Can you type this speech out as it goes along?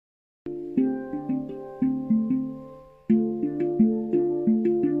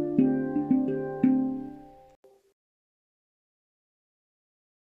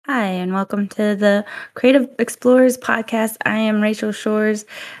Hi, and welcome to the Creative Explorers podcast. I am Rachel Shores,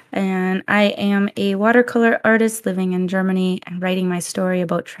 and I am a watercolor artist living in Germany and writing my story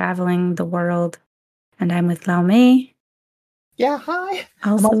about traveling the world. And I'm with Lau Mei, Yeah, hi.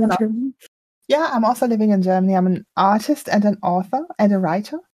 I'm also also in an, Germany. I'm also living in Germany. I'm an artist and an author and a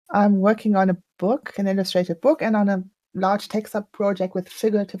writer. I'm working on a book, an illustrated book, and on a large text-up project with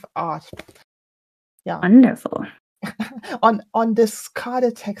figurative art. Yeah, Wonderful. on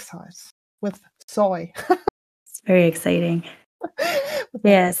discarded textiles with soy. It's very exciting. With my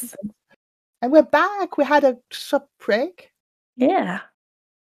Yes. parents. And we're back. We had a short break. Yeah.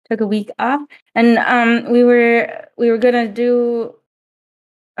 Took a week off, and we were gonna do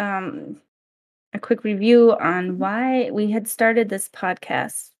um a quick review on why we had started this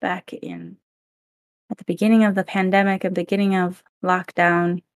podcast back in at the beginning of the pandemic and beginning of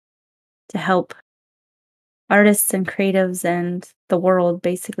lockdown to help artists and creatives and the world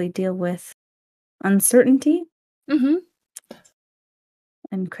basically deal with uncertainty hmm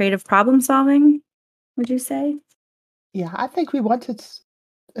and creative problem solving, would you say? Yeah, I think we wanted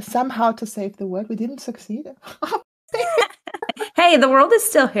somehow to save the world. We didn't succeed. Hey, the world is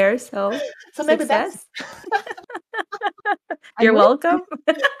still here, so So maybe that's success. and You're welcome.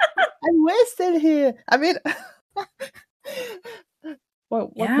 we're still here. I mean,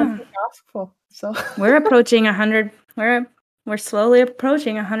 what more Yeah. can you ask for? So We're approaching 100. We're slowly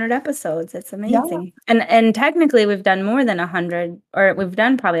approaching 100 episodes. It's yeah, amazing. And technically we've done more than 100, or we've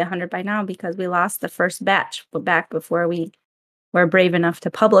done probably 100 by now because we lost the first batch back before we were brave enough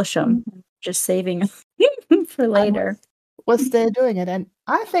to publish them. mhm, Just saving for I later. was there doing it, and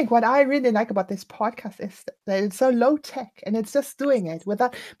I think what I really like about this podcast is that it's so low tech, and it's just doing it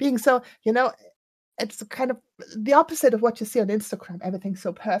without being so, it's kind of the opposite of what you see on Instagram. Everything's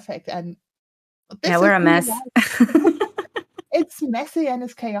so perfect, and Yeah, this is we're a really mess. nice. It's messy and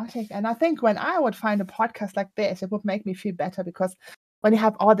it's chaotic, and I think when I would find a podcast like this, it would make me feel better because when you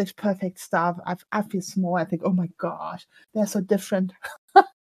have all this perfect stuff, I feel small. I think, oh my gosh, they're so different.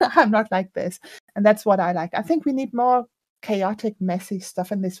 I'm not like this. And that's what I like. I think we need more chaotic, messy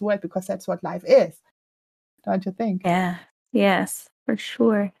stuff in this world because that's what life is. Don't you think? Yeah. Yes, for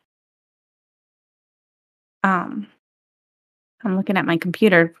sure. Um, I'm looking at my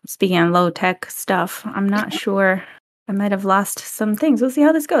computer. Speaking of low tech stuff, I'm not sure. I might have lost some things. We'll see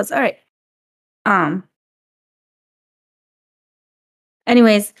how this goes. All right. Um,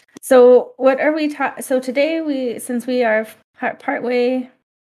 Anyways, so what are we so today since we are part way.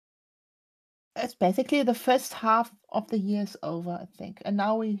 It's basically the first half of the year is over, I think. And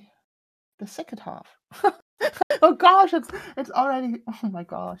now the second half. Oh gosh, it's already, oh my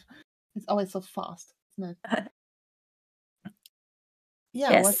gosh. It's always so fast, isn't it?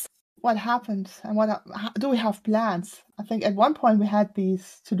 Yeah, Yes. what happened and do we have plans? I think at one point we had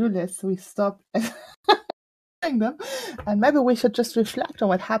these to-do lists, we stopped doing them, and maybe we should just reflect on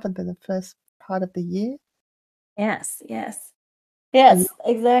what happened in the first part of the year. Yes, yes. And Yes,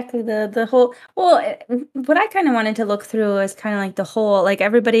 exactly. The whole what I kind of wanted to look through is kind of like the whole like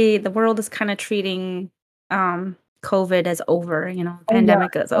everybody the world is kind of treating COVID as over, oh yeah,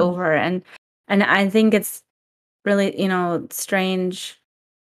 pandemic is over and I think it's really, strange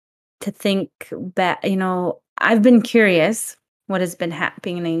to think that, I've been curious what has been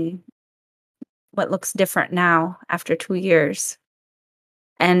happening, what looks different now after 2 years.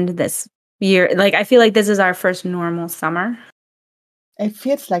 And this year, like, I feel like this is our first normal summer. it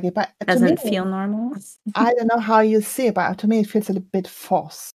feels like it, but to me, Doesn't feel normal. I don't know how you see it, but to me it feels a little bit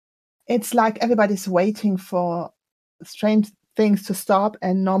forced. It's like everybody's waiting for strange things to stop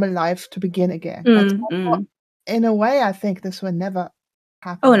and normal life to begin again. But Mm, mm. in a way, I think this will never Oh,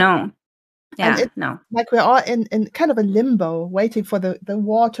 happen. no. And Yeah, it's no. like we're all in kind of a limbo, waiting for the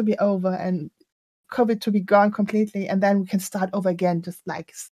war to be over and COVID to be gone completely, and then we can start over again, just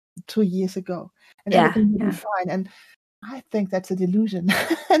like 2 years ago, and Yeah, everything will be yeah. fine. And I think that's a delusion.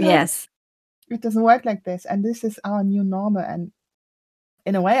 And Yes. it doesn't work like this. And this is our new normal. And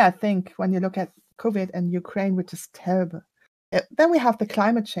in a way, I think when you look at COVID and Ukraine, which is terrible, then we have the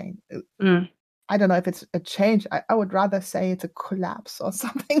climate change. Mm. I don't know if it's a change. I would rather say it's a collapse or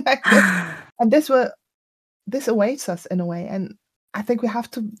something like this. And this awaits us in a way. And I think we have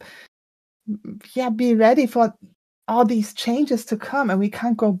to, yeah, be ready for all these changes to come, and we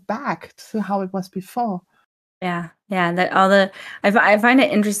can't go back to how it was before. Yeah, yeah, that all the I find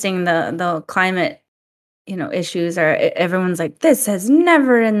it interesting the climate, issues are everyone's like, "This has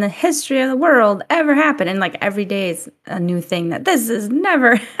never in the history of the world ever happened," and, like, every day is a new thing that, "This has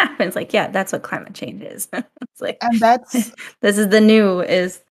never happened." It's like, yeah, that's what climate change is. It's like, And that's this is the new,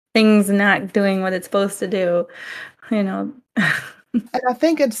 is things not doing what it's supposed to do, you know? And I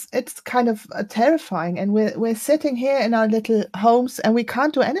think it's kind of terrifying, and we're sitting here in our little homes, and we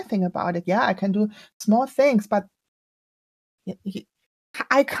can't do anything about it. Yeah, I can do small things, but y y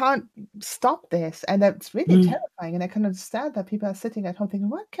I can't stop this, and that's really Mm. terrifying, and I can understand that people are sitting at home thinking,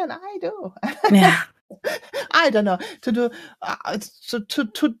 "What can I do?" Yeah. I don't know, to do,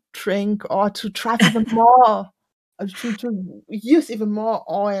 to drink or to drive even more, to use even more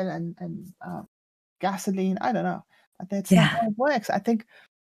oil and gasoline, I don't know. But that's not Yeah. how it works. I think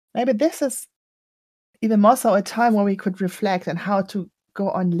maybe this is even more so a time where we could reflect on how to go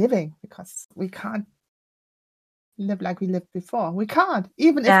on living, because we can't live like we lived before. We can't.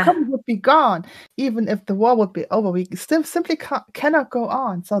 Even if Yeah. COVID would be gone, even if the war would be over, we still simply cannot go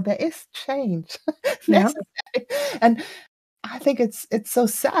on. So there is change Yep. necessary. And I think it's so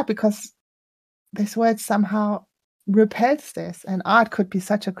sad because this word somehow repels this, and art could be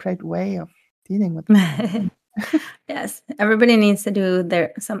such a great way of dealing with this. Yes, everybody needs to do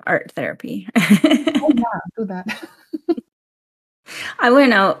their some art therapy. Oh, yeah, do that. I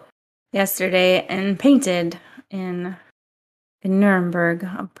went out yesterday and painted in in Nuremberg,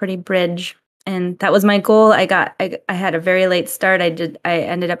 a pretty bridge, and that was my goal. I had a very late start. I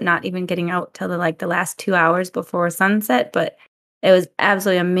ended up not even getting out till the last 2 hours before sunset, but it was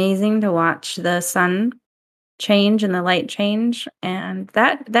absolutely amazing to watch the sun change and the light change, and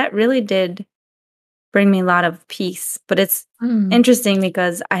that really did bring me a lot of peace. But it's Mm. interesting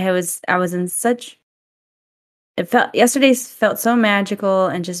because I was in such it felt yesterday's felt so magical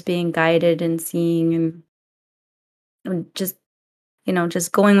and just being guided and seeing and just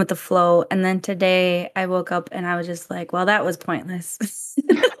just going with the flow. And then today I woke up and I was just like, well, that was pointless.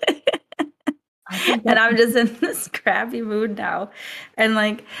 I think And that's I'm just in this crappy mood now. And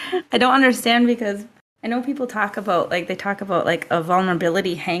like, I don't understand because I know people talk about they talk about like a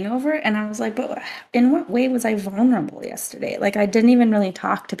vulnerability hangover. And I was like, but in what way was I vulnerable yesterday? Like, I didn't even really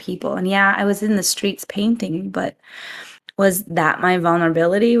talk to people. And yeah, I was in the streets painting, but was that my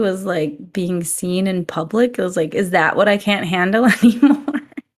vulnerability was like being seen in public? It was like, is that what I can't handle anymore?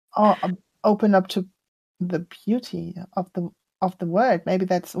 or open up to the beauty of the word. Maybe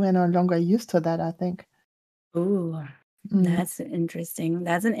that's we're no longer used to that, I think. Ooh, Mm. that's interesting.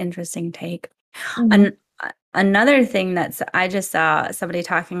 That's an interesting take. Mhm. An Another thing that's I just saw somebody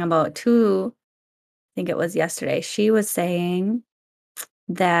talking about too, I think it was yesterday. She was saying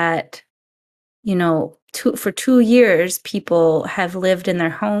that, for 2 years, people have lived in their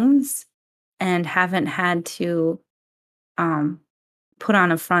homes and haven't had to, um, put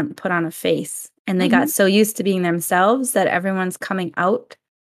on a face, and they got Mhm. so used to being themselves that everyone's coming out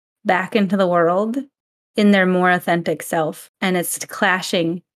back into the world in their more authentic self, and it's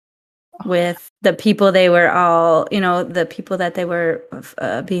clashing Oh, with the people they were all the people that they were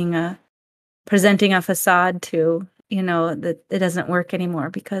being presenting a facade to, that it doesn't work anymore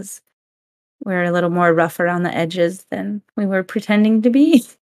because we're a little more rough around the edges than we were pretending to be.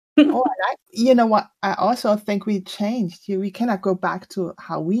 oh, I like you know what? I also think we changed. We cannot go back to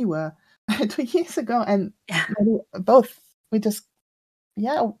how we were 2 years ago, and Yeah. maybe both. We just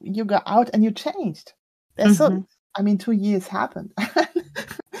yeah, you got out and you changed. There's so Mhm. I mean, 2 years happened.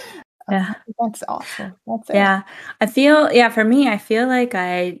 Yeah. That's awful. That's it. Yeah. For me, I feel like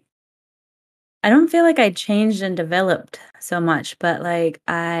I don't feel like I changed and developed so much, but like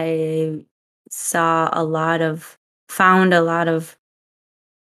I saw a lot of found a lot of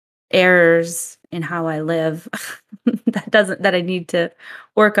errors in how I live that I need to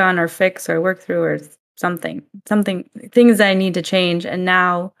work on or fix or work through or something things I need to change. And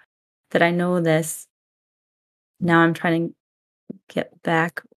now that I know this, now I'm trying to get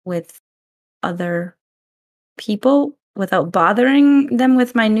back with other people without bothering them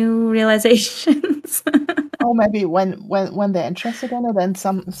with my new realizations. Or maybe when they're interested in it, and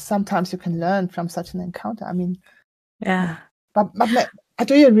sometimes you can learn from such an encounter. I mean, Yeah. but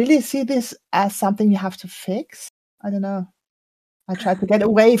do you really see this as something you have to fix? I don't know. I try to get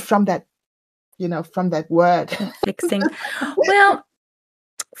away from that, from that word. The fixing. Well,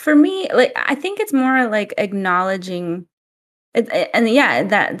 for me, like I think it's more like acknowledging and yeah,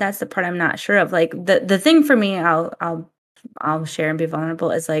 that's the part I'm not sure of. Like the thing for me, I'll share and be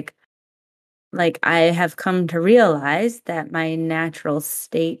vulnerable is like I have come to realize that my natural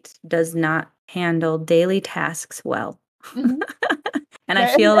state does not handle daily tasks well. Mhm. And I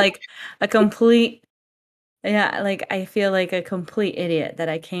Yeah, feel like a complete yeah, like I feel like a complete idiot that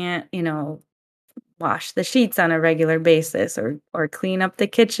I can't, wash the sheets on a regular basis or clean up the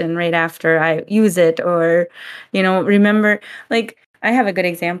kitchen right after I use it or remember like I have a good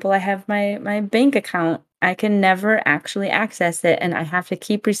example. I have my bank account I can never actually access it, and I have to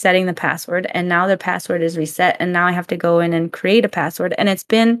keep resetting the password, and now the password is reset, and now I have to go in and create a password, and it's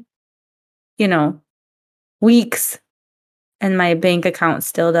been, you know, weeks, and my bank account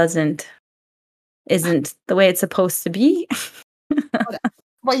still isn't the way it's supposed to be. But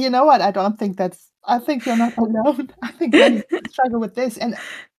well, you know what? I think you're not alone. I think many struggle with this, and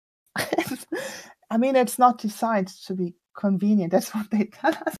I mean, it's not designed to be convenient. That's what they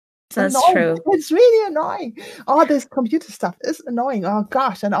tell us. It's That's annoying. true. It's really annoying. All this computer stuff is annoying. Oh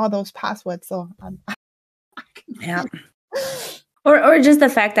gosh, and all those passwords. So I can Yeah. feel. Or just the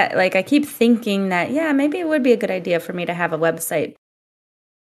fact that, like, I keep thinking that, yeah, maybe it would be a good idea for me to have a website,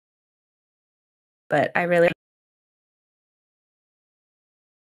 but I really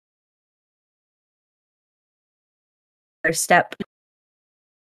first step.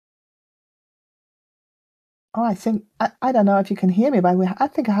 Oh, I don't know if you can hear me, but I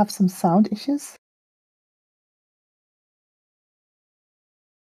think I have some sound issues.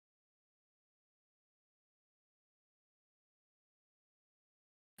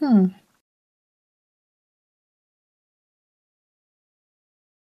 Hmm.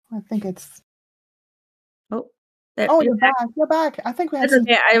 I think it's. Oh, there, Oh, you're you're back. back. You're back. I think we had That's some.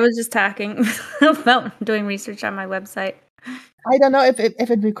 okay. I was just talking about doing research on my website. I don't know if it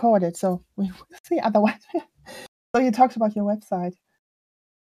recorded, so we will see. Otherwise, so you talked about your website.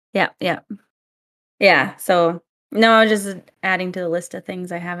 Yeah, yeah. Yeah, so no, I was just adding to the list of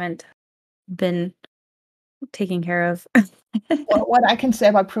things I haven't been taking care of. Well, what I can say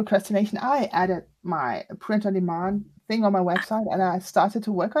about procrastination, I added my print on demand thing on my website, and I started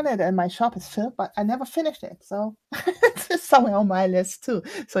to work on it, and my shop is filled, but I never finished it. So it's just somewhere on my list too.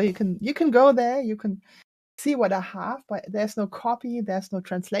 So you can go there, you can see what I have, but there's no copy, there's no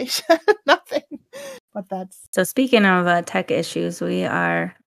translation, nothing. But that's So speaking of tech issues, we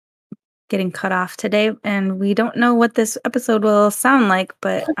are getting cut off today, and we don't know what this episode will sound like,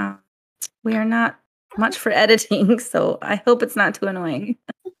 but we are not much for editing, so I hope it's not too annoying.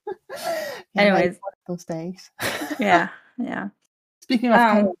 yeah, maybe Anyways, one of those days. yeah, yeah. Speaking of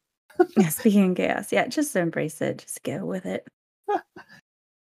chaos. Um, yeah, speaking of chaos, yeah, just embrace it, just go with it.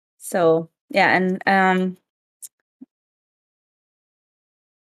 So yeah, and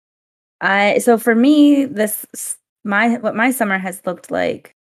so for me, my what my summer has looked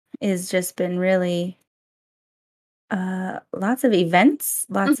like is just been really lots of events,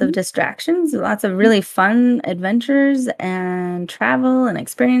 lots of Mhm, distractions, lots of really fun adventures and travel and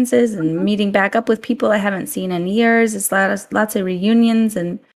experiences and mhm, meeting back up with people I haven't seen in years. It's lots of reunions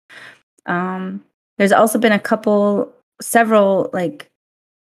and um there's also been several like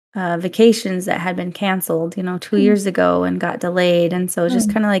vacations that had been canceled, 2 years ago and got delayed. And so it's just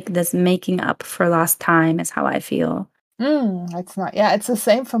mm, kind of like this making up for lost time is how I feel. it's not. Yeah, it's the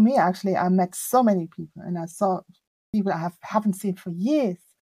same for me actually. I met so many people, and I saw people haven't seen for years,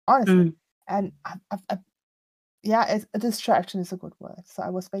 honestly. Mm, And yeah, a distraction is a good word. So I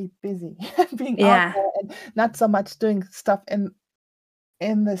was very busy being out yeah. there and not so much doing stuff in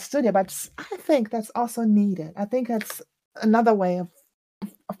the studio. But I think that's also needed. I think that's another way of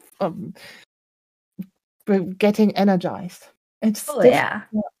getting energized. It's Oh different. yeah.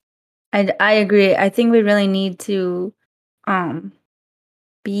 Yeah. I agree. I think we really need to um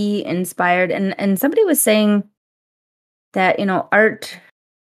be inspired, and somebody was saying that art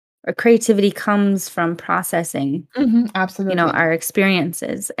or creativity comes from processing Absolutely. our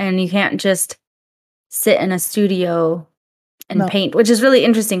experiences, and you can't just sit in a studio and No. paint, which is really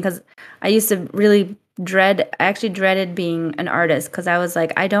interesting because I used to really I actually dreaded being an artist because I was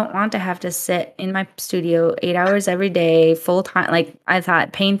like, I don't want to have to sit in my studio 8 hours every day, full time. Like, I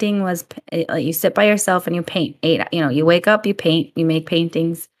thought painting was like you sit by yourself and you paint you wake up, you paint, you make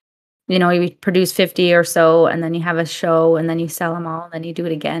paintings, you produce 50 or so, and then you have a show, and then you sell them all, and then you do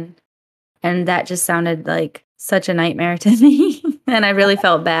it again. And that just sounded like such a nightmare to me. And I really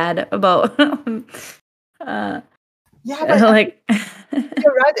felt bad about uh, Yeah, but like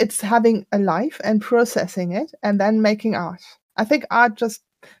you're right, it's having a life and processing it and then making art. I think art just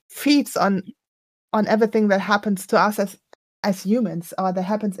feeds on everything that happens to us as humans or that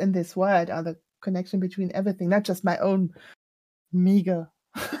happens in this world or the connection between everything, not just my own meager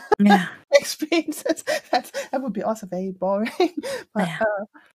yeah. experiences. That would be also very boring. But Yeah.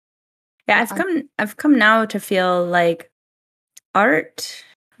 Yeah, I've come now to feel like art,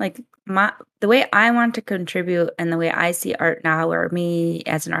 like the way I want to contribute and the way I see art now, or me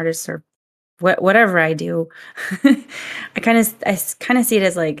as an artist, or whatever I do, I kind of see it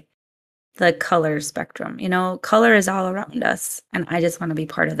as like the color spectrum. Color is all around us, and I just want to be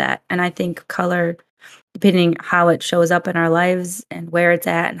part of that. And I think color depending how it shows up in our lives and where it's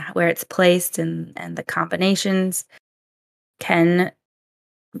at and where it's placed and the combinations can,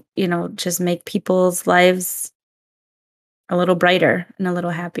 just make people's lives a little brighter and a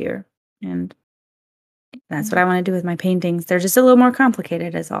little happier. And that's what Yeah. I want to do with my paintings. They're just a little more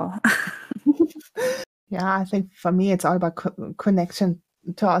complicated, is all. Yeah, I think for me, it's all about connection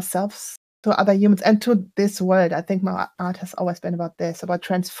to ourselves, to other humans, and to this world. I think my art has always been about this, about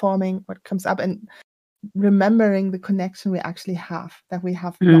transforming what comes up and remembering the connection we actually have, that we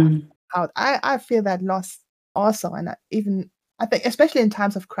have lost Mm, out. I feel that loss also, and I think especially in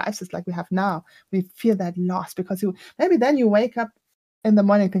times of crisis like we have now, we feel that loss because maybe then you wake up in the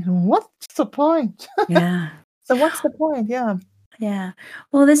morning thinking, "What's the point?" yeah. So what's the point? Yeah. Yeah.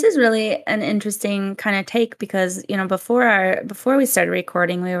 Well, this is really an interesting kind of take because, before we started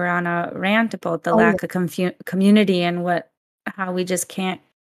recording, we were on a rant about the Oh yeah. lack of community and how we just can't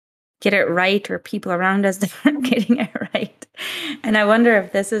get it right, or people around us that aren't getting it right. And I wonder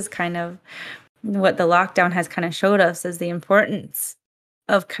if this is kind of what the lockdown has kind of showed us, is the importance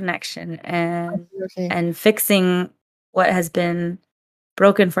of connection Absolutely. and fixing what has been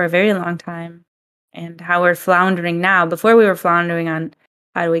broken for a very long time, and how we're floundering now. Before, we were floundering on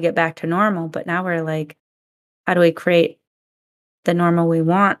how do we get back to normal, but now we're like, how do we create the normal we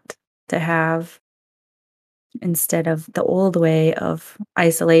want to have, instead of the old way of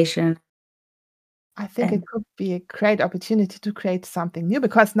isolation. I think it And could be a great opportunity to create something new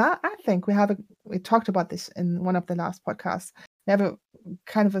because now I think we talked about this in one of the last podcasts. We have a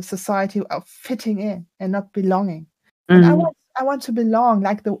kind of a society of fitting in and not belonging. And mm, I want to belong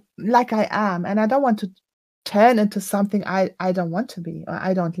like I am, and I don't want to turn into something I don't want to be or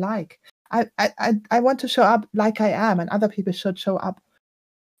I don't like. I want to show up like I am, and other people should show up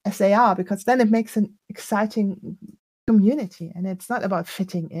as they are because then it makes an exciting community, and it's not about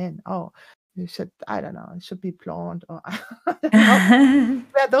fitting in. Oh, you should, I don't know, it should be blonde or I don't know,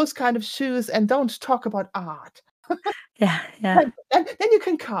 wear those kind of shoes and don't talk about art. yeah, yeah. Then you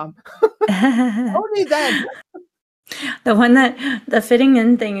can come. Only then. The fitting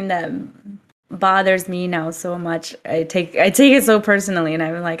in thing that bothers me now so much, I take it so personally, and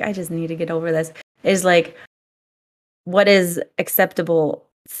I'm like, I just need to get over this. Is like, what is acceptable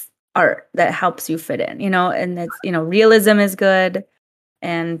art that helps you fit in, and it's, realism is good,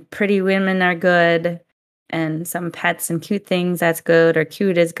 and pretty women are good, and some pets and cute things, that's good, or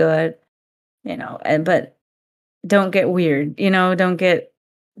cute is good, and but don't get weird,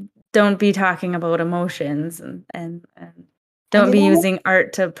 don't be talking about emotions, and And don't you be know what? using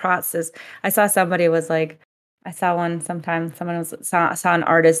art to process. I saw somebody was like, I saw one sometime, saw an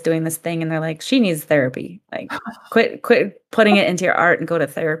artist doing this thing, and they're like, she needs therapy. Like, quit putting it into your art and go to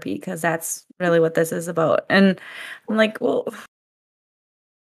therapy, because that's really what this is about. And I'm like, well,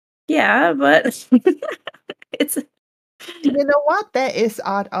 yeah, but it's You know what? There is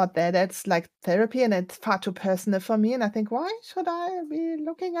art out there that's like therapy, and it's far too personal for me. And I think, why should I be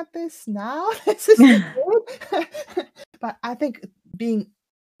looking at this now? This is weird. But I think being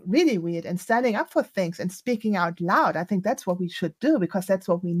really weird and standing up for things and speaking out loud, I think that's what we should do because that's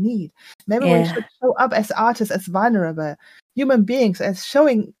what we need. Maybe we yeah. should show up as artists, as vulnerable human beings, as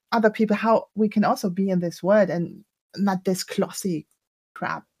showing other people how we can also be in this world and not this glossy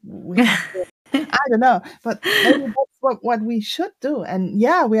crap we have. I don't know, but maybe that's what we should do. And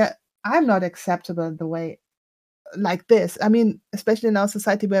yeah, I'm not acceptable the way like this. I mean, especially in our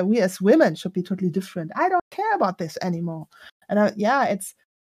society where we as women should be totally different. I don't care about this anymore. And yeah,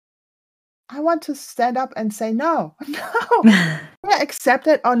 I want to stand up and say no, no, yeah, accept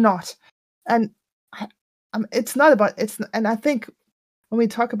it or not. And I, it's not about and I think when we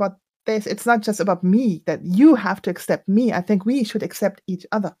talk about this, it's not just about me that you have to accept me. I think we should accept each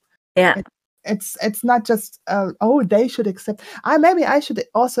other. Yeah. It it's not just, "Oh, they should accept." Maybe I should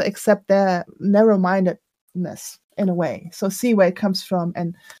also accept their narrow-mindedness in a way, so see where it comes from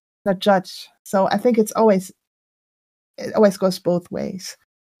and not judge. So I think it always goes both ways,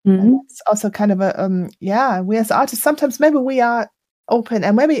 and Mhm. that's also kind of a, yeah, we as artists, sometimes maybe we are open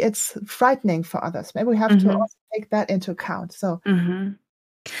and maybe it's frightening for others. Maybe we have to Mhm. also take that into account, so Mhm.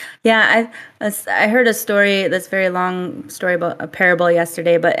 Yeah, I heard a story, this very long story about a parable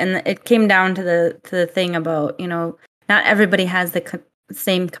yesterday, but and it came down to the thing about, not everybody has the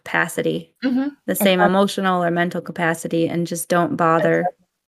same capacity, mhm, the same exactly, emotional or mental capacity, and just don't bother, exactly.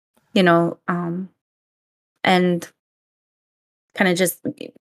 you know, um, and kind of just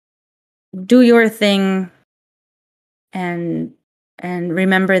do your thing, and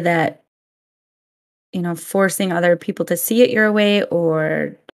remember that, forcing other people to see it your way,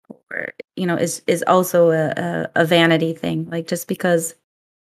 or is also a vanity thing. Like, just because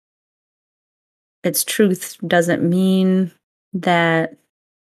it's truth doesn't mean that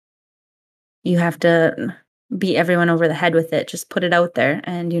you have to beat everyone over the head with it. Just put it out there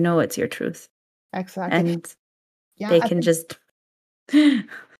and it's your truth. Exactly. And Yeah, they I can think. just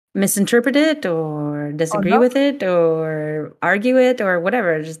misinterpret it or Oh disagree no. with it or argue it or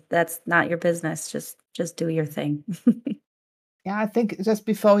whatever. Just that's not your business. Just do your thing. Yeah, I think just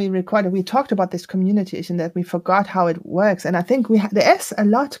before we recorded, we talked about this communication that we forgot how it works, and I think there is a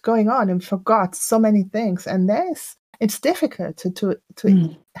lot going on, and we forgot so many things, and it's difficult to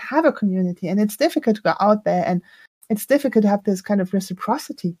Mm. have a community, and it's difficult to go out there, and it's difficult to have this kind of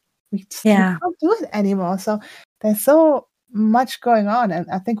reciprocity. We Yeah. can't do it anymore. So there's so much going on, and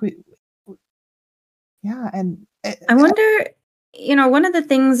I think yeah, and I wonder, one of the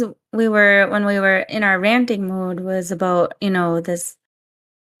things when we were in our ranting mode was about, this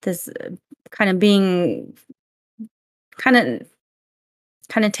kind of being kind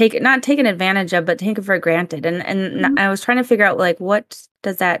of take not taken advantage of, but taken for granted. And Mhm. I was trying to figure out like what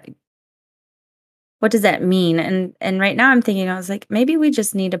does that mean? And right now I'm thinking I was like maybe we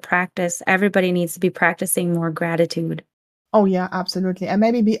just need to practice. Everybody needs to be practicing more gratitude. Oh yeah, absolutely, and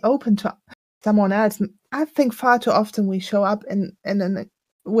maybe be open to someone else. I think far too often we show up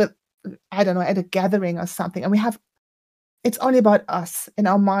with I don't know, at a gathering or something, and it's only about us in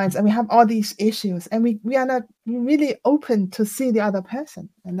our minds, and we have all these issues, and we are not really open to see the other person,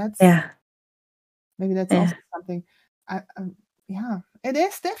 and Yeah. maybe that's Yeah. also something. Yeah, it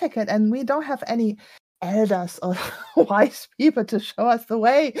is difficult, and we don't have any elders or wise people to show us the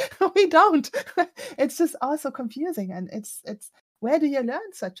way. We don't. It's just also confusing, and it's where do you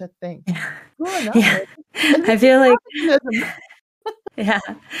learn such a thing? Yeah. Who Yeah. knows? And this I is feel like capitalism. yeah.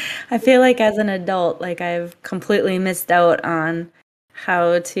 I feel like as an adult, like I've completely missed out on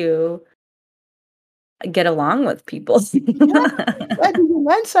how to get along with people. Yeah, where do you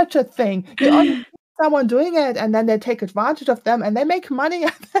learn such a thing? You only see someone doing it, and then they take advantage of them, and they make money.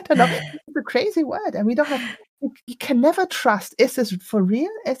 I don't know. It's a crazy word, and we don't have. You can never trust. Is this for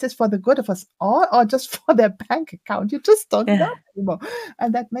real? Is this for the good of us all, or just for their bank account? You just don't know Yeah. anymore,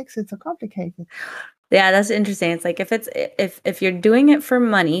 and that makes it so complicated. Yeah, that's interesting. It's like if you're doing it for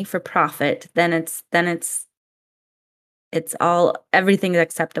money, for profit, then it's all everything's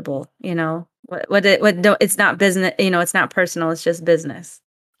acceptable, you know? What don't it's not business, it's not personal, it's just business.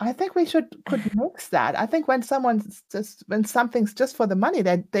 I think we could mix that. I think when something's just for the money,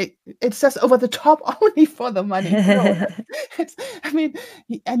 that they it's just over the top only for the money. No, it's I mean,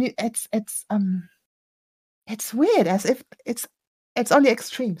 it's weird as if it's only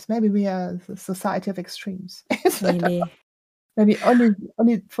extremes. Maybe we are a society of extremes. Maybe. Maybe only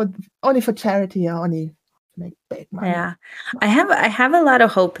for charity or only to make big money. Yeah. I have a lot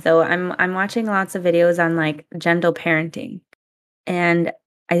of hope though. I'm watching lots of videos on like gentle parenting. And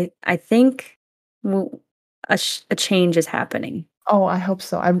I think w a change is happening Oh, I hope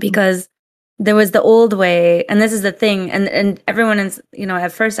so. because there was the old way, and this is the thing, and everyone is,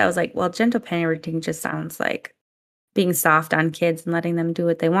 at first I was like, well, gentle parenting just sounds like being soft on kids and letting them do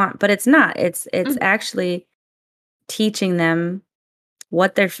what they want, but it's not. It's Mhm, actually teaching them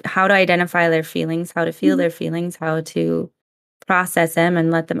how to identify their feelings, how to feel mhm, their feelings, how to process them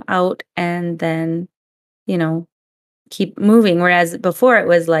and let them out, and then, you know, keep moving. Whereas before it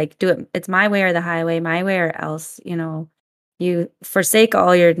was like, do it, it's my way or the highway, my way or else, you forsake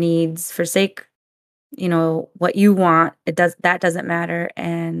all your needs, forsake, what you want. That doesn't matter.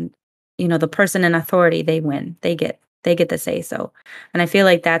 And, the person in authority, they win. They get the say so. And I feel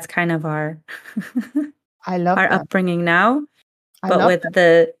like that's kind of our I love our that. upbringing now. I But love with that.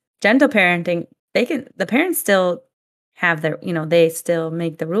 the gentle parenting, the parents still have they still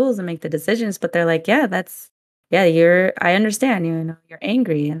make the rules and make the decisions, but they're like, yeah, I understand, you're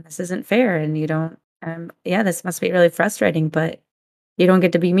angry and this isn't fair and you don't, yeah, this must be really frustrating, but you don't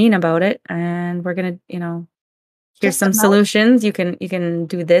get to be mean about it. And we're going to, here's Just some allow solutions. You can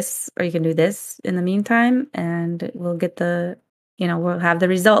do this or you can do this in the meantime and we'll have the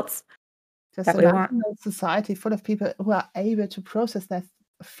results just that we want. imagine a society full of people who are able to process their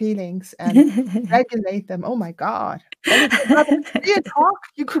feelings and regulate them. Oh my god. Then you could have a real talk.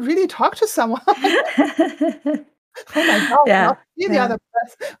 You could really talk to someone. Oh my god, Yeah, not see the yeah. other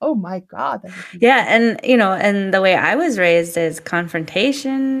person. Oh my god, that would be Yeah, and the way I was raised is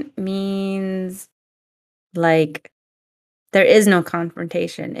confrontation means, like, there is no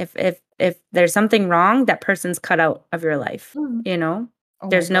confrontation. If there's something wrong, that person's cut out of your life, mhm. you know? Oh my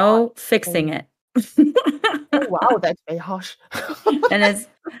There's god. no Oh, fixing it. oh wow, that's very harsh. And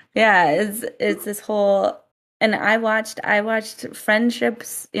it's this whole and I watched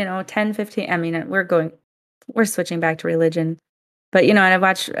friendships, 10, 15. I mean, we're switching back to religion. But, I'd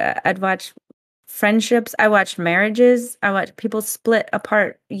watch friendships, I watch marriages, I watch people split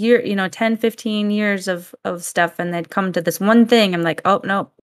apart 10, 15 years of stuff, and they'd come to this one thing. I'm like, "Oh,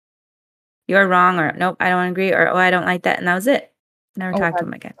 nope, you're wrong," or "Nope, I don't agree," or "Oh, I don't like that," and that was it. Never Oh, talked to that's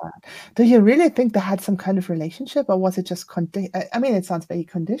them again. sad. Do you really think they had some kind of relationship, or was it just I mean, it sounds very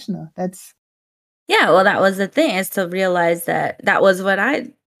conditional. That's Yeah, well, that was the thing, is to realize that that was what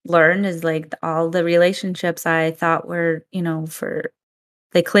I learned, is, like, all the relationships I thought were, for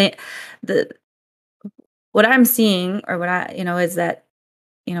they claim the what I'm seeing, or what is that,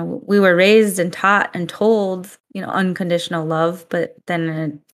 we were raised and taught and told, unconditional love, but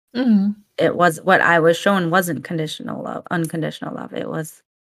then Mhm. it was what I was shown wasn't conditional love, unconditional love. It was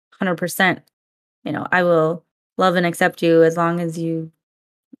 100%, I will love and accept you as long as you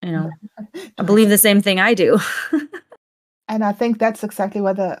know, Do I believe the same thing I do. And I think that's exactly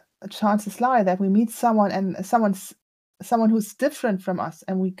where the chances lie, that we meet someone and someone who's different from us,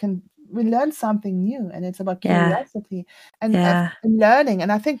 and we learn something new, and it's about Yeah, curiosity and yeah, and learning.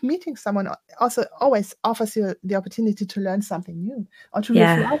 And I think meeting someone also always offers you the opportunity to learn something new, or to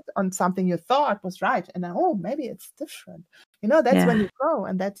yeah, reflect on something you thought was right, and then, oh, maybe it's different. That's when yeah, you grow,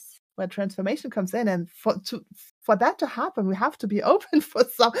 and that's where transformation comes in. And for that to happen, we have to be open for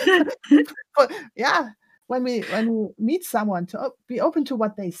some for yeah, when we meet someone, to be open to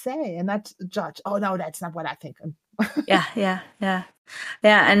what they say and not judge. Oh no, that's not what I think. yeah, yeah, yeah,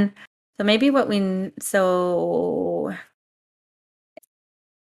 yeah, and so maybe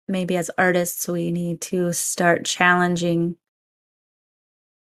maybe as artists, we need to start challenging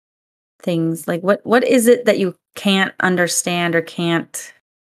things, like, what is it that you can't understand or can't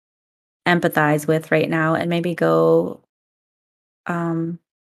empathize with right now, and maybe go, um,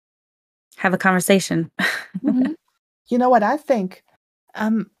 have a conversation. Mhm. You know what I think?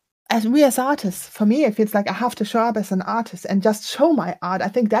 Um, as artists, for me, it feels like I have to show up as an artist and just show my art. I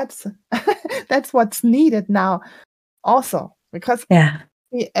think that's that's what's needed now also, because Yeah.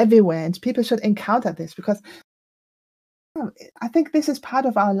 everywhere, and people should encounter this, because I think this is part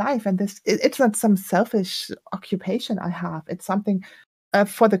of our life, and it's not some selfish occupation I have. It's something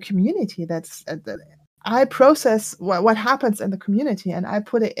for the community. That I process what happens in the community, and I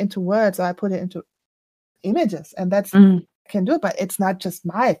put it into words, or I put it into images, and that's Mm, I can do it. But it's not just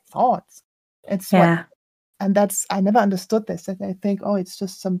my thoughts. It's what, yeah, and that's I never understood this. That I think, oh, it's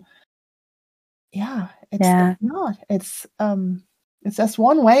just some. Yeah, it's yeah, not. It's just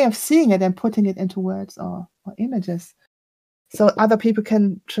one way of seeing it and putting it into words, or images, so other people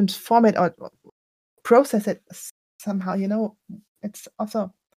can transform it, or process it somehow. It's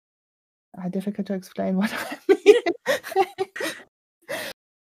also difficult to explain what I mean.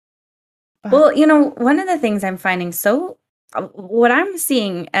 But well, one of the things I'm finding, what I'm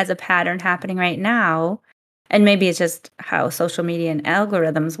seeing as a pattern happening right now, and maybe it's just how social media and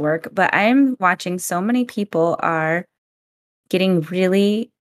algorithms work, but I'm watching so many people are getting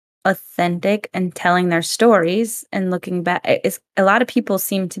really authentic and telling their stories, and looking back, it's a lot of people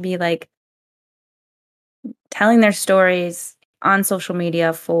seem to be, like, telling their stories on social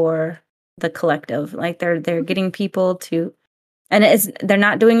media for the collective. Like, they're getting people to, and they're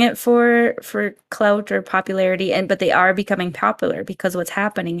not doing it for clout or popularity, but they are becoming popular, because what's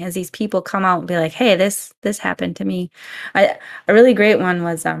happening is these people come out and be like, "Hey, this happened to me." A really great one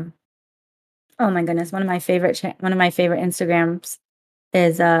was, oh my goodness, one of my favorite Instagrams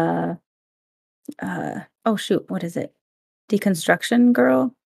is, oh shoot, what is it? Deconstruction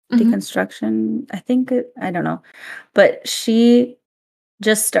Girl? mhm, Deconstruction, I think I don't know. But she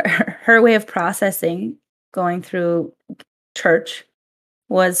just her way of processing going through church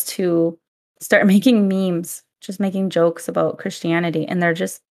was to start making memes, just making jokes about Christianity, and they're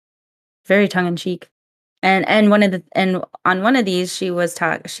just very tongue in cheek. And on one of these, she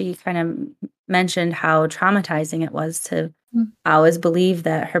kind of mentioned how traumatizing it was to mm, always believe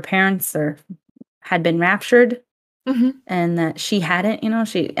that her parents had been raptured, mhm. and that she hadn't.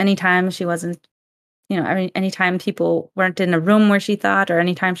 Anytime she wasn't, anytime people weren't in a room where she thought, or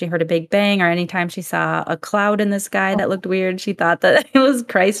anytime she heard a big bang, or anytime she saw a cloud in the sky Oh that looked weird, she thought that it was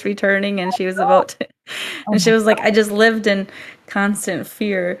Christ returning, and she was no. about to, Oh and she my was like, "I just lived in constant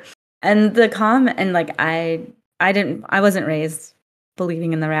fear." And the comment, and, like, I wasn't raised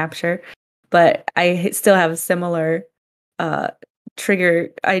believing in the rapture, but still have similar uh trigger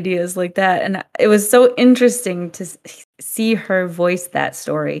ideas like that. And it was so interesting to see her voice that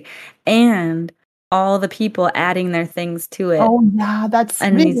story, and all the people adding their things to it, Oh yeah, that's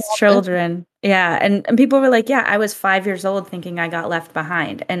and really these uplifting. children. Yeah, and people were like, "Yeah, I was 5 years old thinking I got left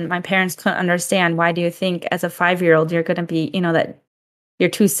behind." And my parents couldn't understand, "Why do you think as a 5-year-old you're gonna be, that you're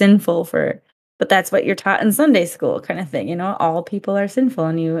too sinful for but that's what you're taught in Sunday school kind of thing, all people are sinful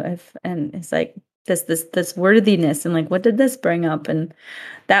and and it's like this worthiness and like what did this bring up? And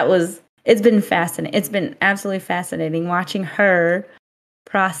it's been fascinating. It's been absolutely fascinating watching her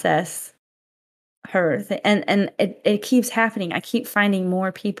process and it keeps happening. I keep finding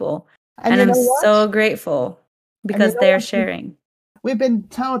more people And and you I'm know what? so grateful And you because know they're what? sharing. We've been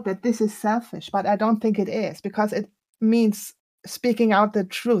told that this is selfish, but I don't think it is because it means speaking out the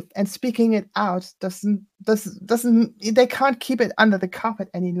truth, and speaking it out doesn't they can't keep it under the carpet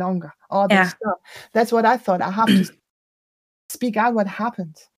any longer. All this Yeah. stuff. That's what I thought. I have to speak out what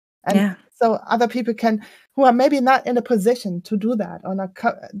happened, and Yeah. so other people can who are maybe not in a position to do that or not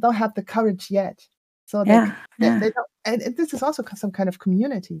don't have the courage yet. So Yeah. Yeah. they don't. And this is also some kind of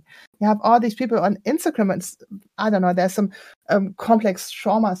community. You have all these people on Instagram, and I don't know. There's some complex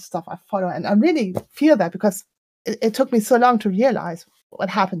trauma stuff I follow, and I really feel that because it took me so long to realize what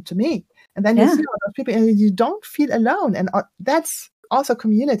happened to me. And then you Yeah. see all those people, and you don't feel alone, and that's also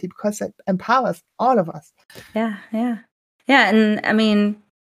community because it empowers all of us. Yeah. Yeah. Yeah. And I mean,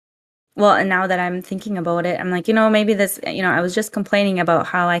 well, and now that I'm thinking about it, I'm like, maybe I was just complaining about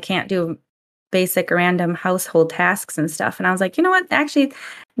how I can't do basic random household tasks and stuff. And I was like, you know what? Actually,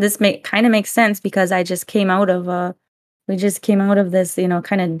 this kind of makes sense because we just came out of this,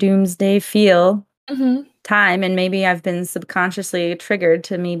 kind of doomsday feel Hmm. time. And maybe I've been subconsciously triggered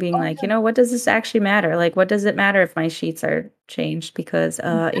to me being like, what does this actually matter? Like, what does it matter if my sheets are changed? Because,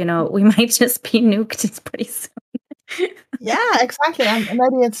 we might just be nuked pretty soon. Yeah, exactly. And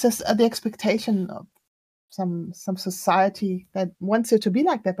maybe it's just the expectation of some society that wants it to be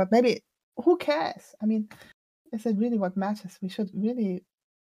like that. But maybe who cares? I mean, is it really what matters? We should really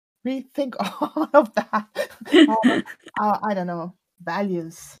rethink all of that. I don't know,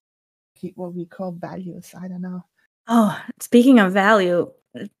 values, what we call values. I don't know. Oh, speaking of value,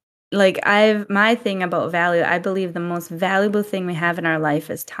 like my thing about value, I believe the most valuable thing we have in our life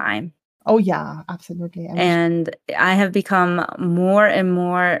is time. Oh yeah, absolutely. And we should, And I have become more and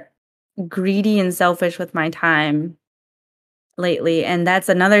more greedy and selfish with my time lately. And that's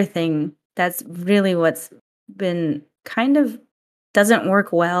another thing. That's really what's been kind of doesn't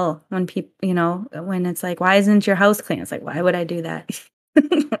work well when people, when it's like, why isn't your house clean? It's like, why would I do that?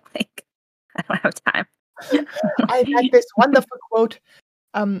 Like, I don't have time. I like this wonderful quote.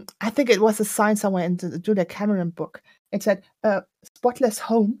 I think it was a sign somewhere in the Julia Cameron book. It said, "Spotless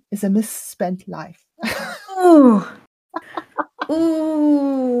home is a misspent life." Ooh.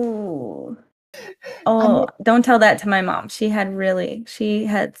 Ooh. I Oh, mean, don't tell that to my mom. She had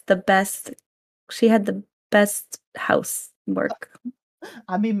the best housework.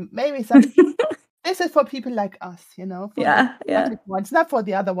 maybe some. This is for people like us, for the Yeah, yeah, chaotic ones, not for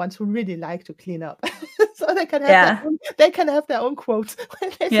the other ones who really like to clean up. So yeah, they can have their own quotes.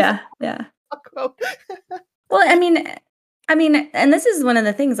 This is yeah, yeah. a quote. Well, and this is one of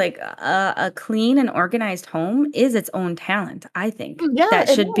the things, like, a clean and organized home is its own talent, I think. Yeah, That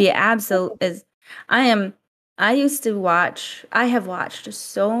it should is. be absolute is I am I have watched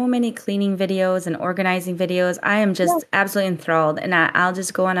so many cleaning videos and organizing videos. I am Yeah, just absolutely enthralled, and I'll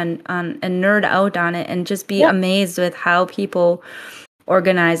just go on and nerd out on it and just be yeah. amazed with how people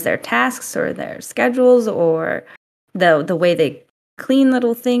organize their tasks or their schedules or the way they clean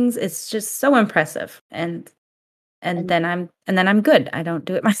little things. It's just so impressive, And and then I'm good. I don't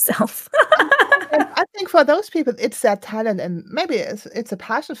do it myself. I think for those people, it's their talent, and maybe it's a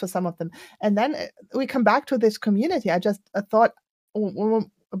passion for some of them. And then we come back to this community. I just thought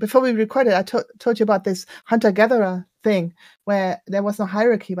before we recorded, I told you about this hunter-gatherer thing where there was no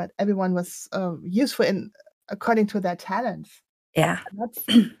hierarchy, but everyone was useful in according to their talents. Yeah. And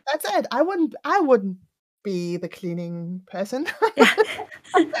that's it. I wouldn't be the cleaning person. Yeah.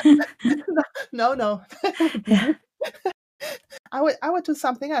 No, no. It would be Yeah. you. I would do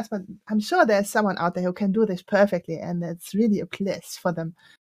something else, but I'm sure there's someone out there who can do this perfectly, and it's really a bliss for them.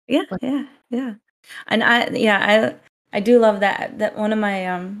 Yeah, But yeah, yeah. And I do love that one of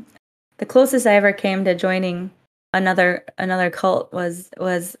my, the closest I ever came to joining another cult was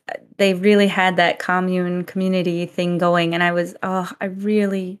they really had that commune community thing going, and I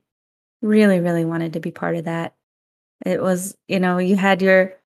really, really, really wanted to be part of that. It was, you had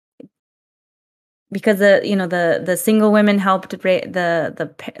your because the single women helped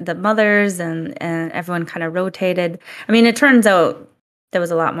the mothers and everyone kind of rotated. I mean, it turns out there was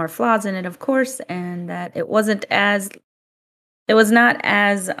a lot more flaws in it, of course, and that it was not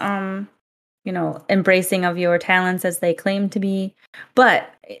as embracing of your talents as they claimed to be. But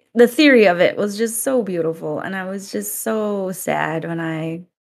the theory of it was just so beautiful, and I was just so sad when I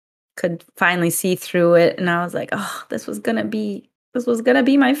could finally see through it, and I was like, oh, this was gonna be This was gonna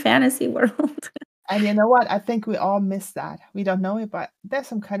be my fantasy world. And you know what? I think we all miss that. We don't know it, but there's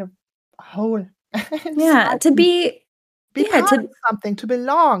some kind of hole Yeah, inside. to be Be yeah, part to of something, to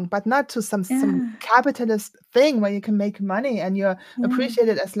belong, but not to some yeah, capitalist thing where you can make money and you're yeah,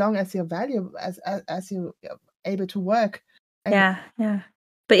 appreciated as long as your value as you are able to work and yeah, yeah.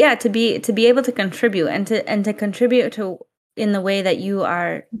 But yeah, to be able to contribute and to contribute to in the way that you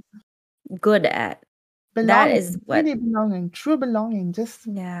are good at. That is belonging, what really belonging, true belonging. Just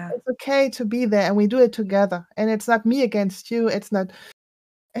yeah. it's okay to be there and we do it together. And it's not me against you. It's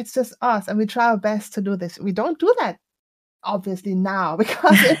just us and we try our best to do this. We don't do that obviously now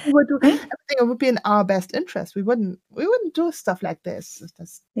because if we would do everything, it would be in our best interest. We wouldn't do stuff like this. It's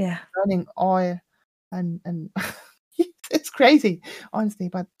just Yeah. burning oil and it's crazy, honestly.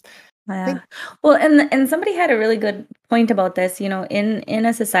 But I Yeah. think Well, and somebody had a really good point about this, in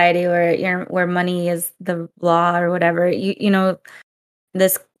a society where where money is the law or whatever,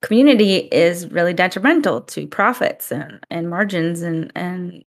 this community is really detrimental to profits and margins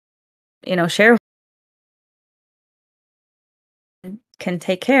and share can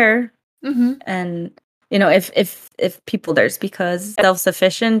take care mhm. and if people there's because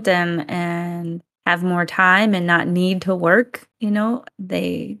self-sufficient and have more time and not need to work,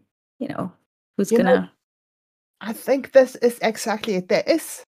 they, who's You know, gonna I think this is exactly it. There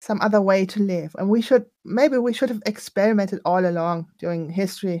is some other way to live, and maybe we should have experimented all along during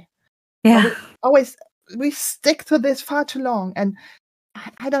history, but yeah, always we stick to this far too long. And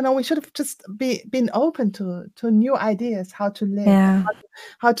I don't know. We should have just been open to new ideas how to live and yeah,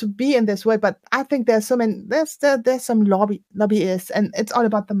 how to be in this world. But I think there's so many. There's some lobbyists, and it's all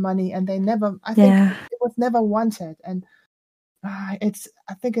about the money, and they never. I think yeah. it was never wanted, and it's.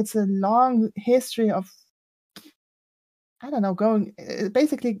 I think it's a long history of I don't know going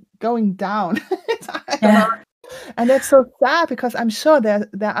basically going down. I don't know, Yeah. and it's so sad because I'm sure there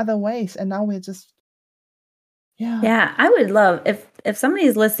are other ways, and now we're just yeah. Yeah, I would love if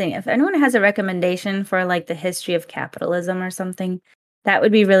somebody's listening, if anyone has a recommendation for like the history of capitalism or something, that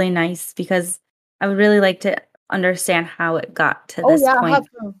would be really nice because I would really like to understand how it got to Oh this yeah, point.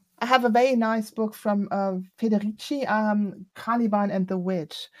 I have a very nice book from Federici, Caliban and the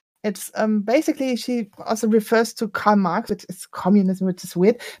Witch. It's basically she also refers to Karl Marx, which is communism, which is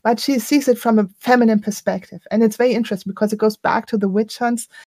weird, but she sees it from a feminine perspective, and it's very interesting because it goes back to the witch hunts,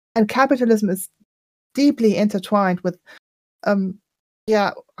 and capitalism is deeply intertwined with um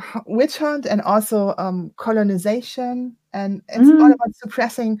yeah witch hunt and also colonization, and it's all Mm, about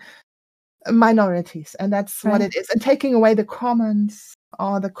suppressing minorities, and that's what right. it is, and taking away the commons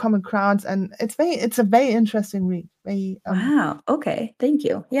or the common grounds, and it's a very interesting read. Very Wow. Okay. Thank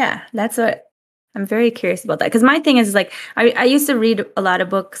you. Yeah, that's what I'm very curious about that because my thing is like I used to read a lot of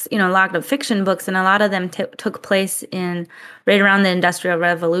books, a lot of fiction books, and a lot of them took place in right around the Industrial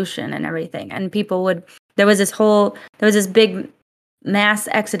Revolution and everything. And people would there was this big mass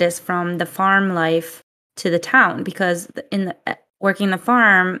exodus from the farm life to the town because working the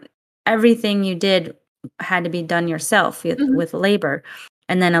farm, everything you did had to be done yourself mhm, with labor.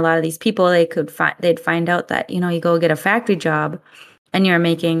 And then a lot of these people they'd find out that you go get a factory job and you're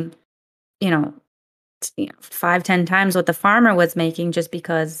making you know 5-10 times what the farmer was making just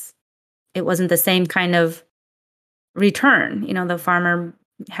because it wasn't the same kind of return. The farmer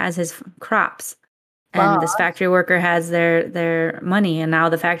has his crops but and this factory worker has their money, and now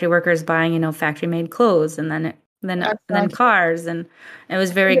the factory worker is buying factory made clothes and then exactly. cars, and it was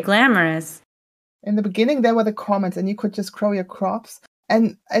In very the, glamorous. in the beginning there were the commons and you could just grow your crops,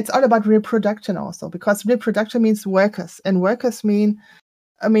 and it's all about reproduction also, because reproduction means workers, and workers means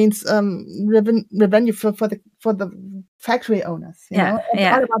revenue for the factory owners, Yeah, It's all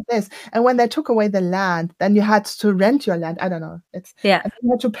yeah, about this. And when they took away the land, then you had to rent your land. I don't know. yeah, And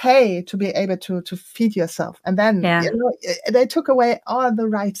you had to pay to be able to feed yourself. And then yeah, they took away all the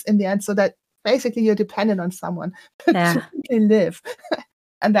rights in the end, so that basically you're dependent on someone to yeah, simply live.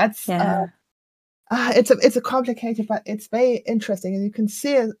 And that's yeah. it's a complicated, but it's very interesting, and you can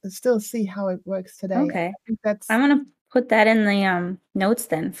still see how it works today. Okay, I think that's I'm gonna put that in the notes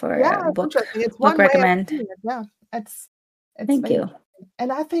then for yeah, a it's interesting. It's book one way of recommend. seeing it. Yeah, it's Thank very you. interesting.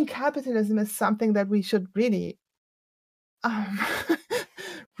 And I think capitalism is something that we should really, um,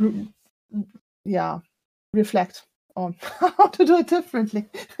 re- yeah, reflect on how to do it differently.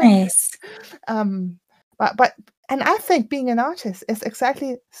 Nice. um, but and I think being an artist is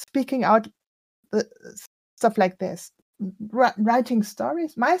exactly speaking out the stuff like this. Writing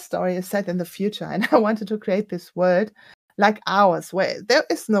stories. My story is set in the future, and I wanted to create this world like ours, where there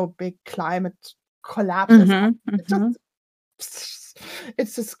is no big climate collapse or something. Mhm, It's just mhm.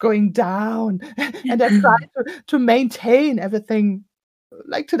 it's just going down, and I try to maintain everything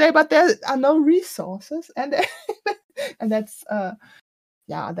like today, but there are no resources, and and that's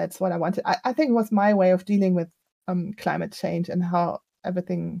yeah, that's what I wanted. I think it was my way of dealing with climate change and how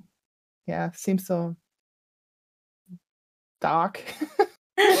everything seems so dark.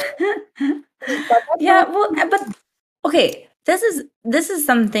 But that's Yeah, how well, but okay, this is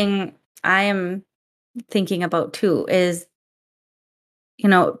something I am thinking about too, is,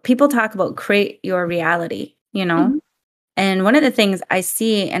 people talk about create your reality, Mhm, and one of the things I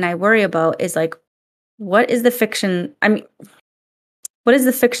see and I worry about is like, what is the fiction? I mean, what is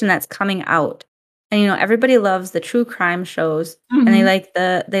the fiction that's coming out? And everybody loves the true crime shows, and mhm.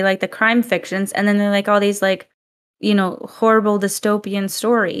 they like the crime fictions, and then they like all these like, horrible dystopian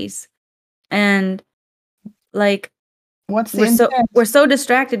stories. And like What's the intent? we're so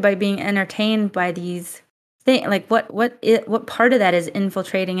distracted by being entertained by these things. Like what part of that is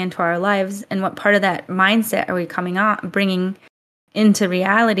infiltrating into our lives, and what part of that mindset are we coming on bringing into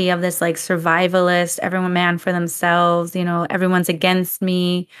reality of this like survivalist, everyone man for themselves, everyone's against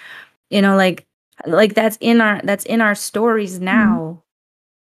me, like that's in our stories Mhm, now.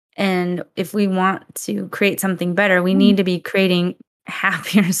 And if we want to create something better, we mhm. need to be creating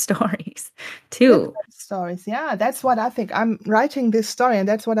happier stories too. Different stories. Yeah, that's what I think. I'm writing this story, and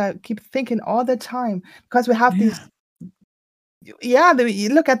that's what I keep thinking all the time because we have Yeah. these. Yeah, you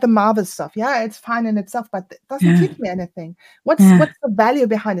look at the Marvel stuff. Yeah, it's fine in itself, but it doesn't Yeah. teach me anything. What's Yeah. what's the value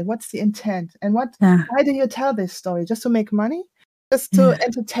behind it? What's the intent? And Yeah. why do you tell this story? Just to make money? Just to Yeah.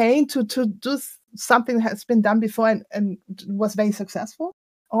 entertain? To do something that has been done before and was very successful?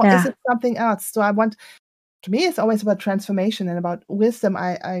 Or is Yeah. it something else? So I want to me, it's always about transformation and about wisdom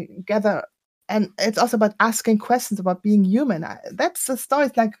I gather. And it's also about asking questions about being human. That's the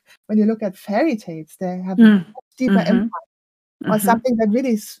stories like when you look at fairy tales, they have a Mm. much deeper impact, Mhm. or Mhm. something that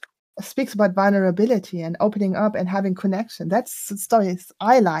really speaks about vulnerability and opening up and having connection. That's the stories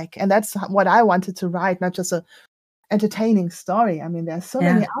I like. And that's what I wanted to write, not just a entertaining story. I mean, there's so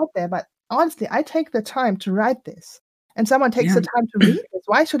many Yeah. out there, but honestly, I take the time to write this. And someone takes the Yeah. time to read this.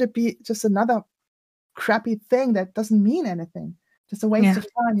 Why should it be just another crappy thing that doesn't mean anything. Just a waste Yeah. of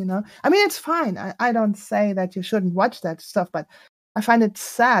time. I mean, it's fine. I don't say that you shouldn't watch that stuff, but I find it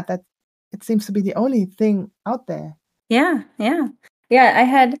sad that it seems to be the only thing out there. Yeah. Yeah. Yeah, I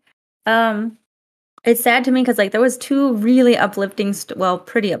had it's sad to me because like there was two really uplifting well,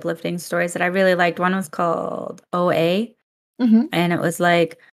 pretty uplifting stories that I really liked. One was called OA, Mhm. and it was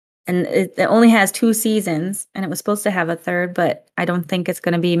like and it only has 2 seasons, and it was supposed to have a third, but I don't think it's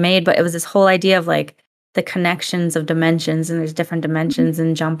gonna be made. But it was this whole idea of like the connections of dimensions, and there's different Mhm. dimensions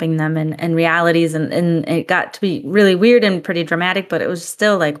and jumping them and realities, and it got to be really weird and pretty dramatic, but it was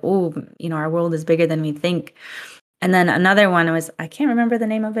still like, oh, our world is bigger than we think. And then another one was I can't remember the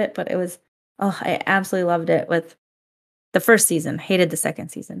name of it, but it was oh, I absolutely loved it with the first season, hated the second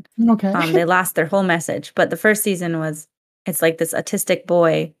season. Okay. They lost their whole message, but the first season was it's like this autistic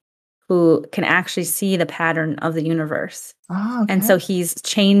boy who can actually see the pattern of the universe. Ah, And okay. so he's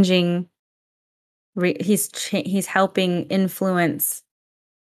changing he's helping influence.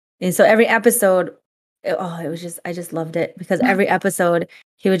 And so every episode it was just I just loved it because every episode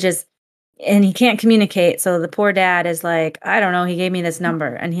he would just and he can't communicate. So the poor dad is like, I don't know, he gave me this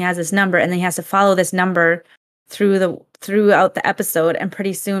number and he has this number and then he has to follow this number throughout the episode, and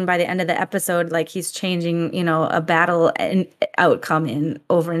pretty soon by the end of the episode like he's changing, a battle and outcome in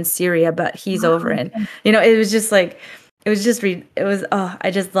over in Syria, but he's Ah, over in, okay. it was just like it was oh, I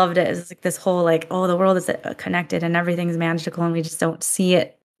just loved it. It was like this whole like, oh, the world is connected and everything's magical and we just don't see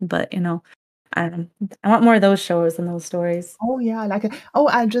it. But um, I want more of those shows and those stories. Oh, yeah, I like it. Oh,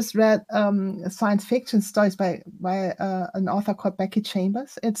 I just read science fiction stories by an author called Becky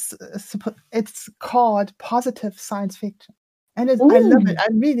Chambers. It's called positive science fiction, and I love it. Ooh. I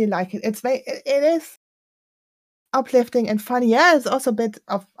really like it. It is uplifting and funny. Yeah, it's also a bit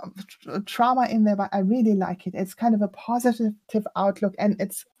of trauma in there, but I really like it. It's kind of a positive outlook, and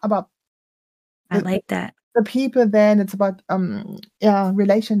it's about I the, the, like that. the people. Then it's about yeah, I like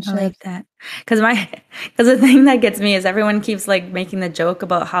relationships. that. Because the thing that gets me is everyone keeps like making the joke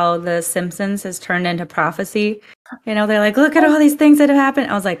about how The Simpsons has turned into prophecy. They're like, look at all these things that have happened.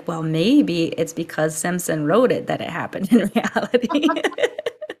 I was like, well, maybe it's because Simpson wrote it that it happened in reality.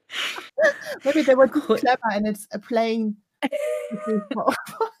 Maybe they were too clever, and it's playing the people.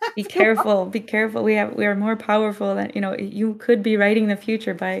 Be careful, be careful. We are more powerful than, you could be writing the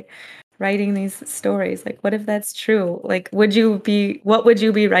future by writing these stories. Like, what if that's true? Like, what would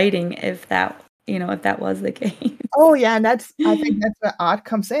you be writing if that, if that was the case. Oh yeah, and I think that's where art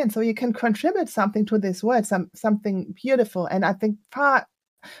comes in. So you can contribute something to this world, something beautiful. And I think far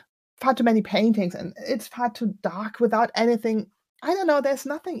too many paintings, and it's far too dark without anything. I don't know, there's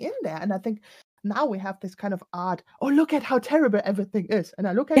nothing in there. And I think now we have this kind of art. Oh, look at how terrible everything is. And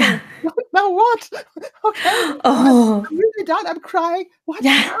I look at it Yeah. and now what? Okay. Oh, I'm really done. I'm crying. What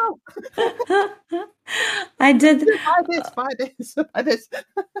yeah. now? I did. Buy this, buy this, buy this.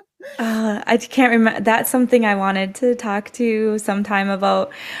 I can't remember. That's something I wanted to talk to you sometime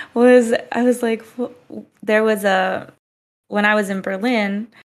about. I was like, there was when I was in Berlin,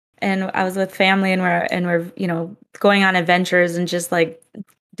 and I was with family, and we're going on adventures and just like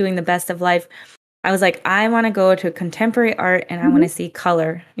doing the best of life. I was like, I want to go to contemporary art and I want to see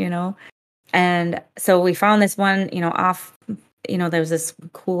color, And so we found this one, off, there was this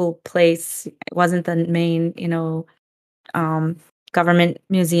cool place. It wasn't the main, government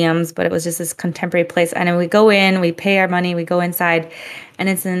museums, but it was just this contemporary place. And then we go in, we pay our money, we go inside, and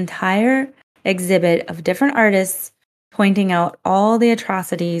it's an entire exhibit of different artists pointing out all the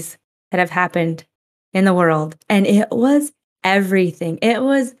atrocities that have happened in the world. And it was everything. It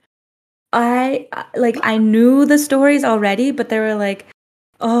was, I knew the stories already, but they were like,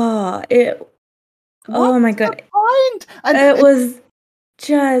 oh my God. Point? It was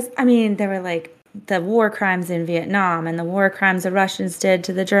just, they were like the war crimes in Vietnam and the war crimes the Russians did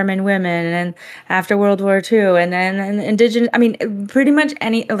to the German women and after World War II and then indigenous, pretty much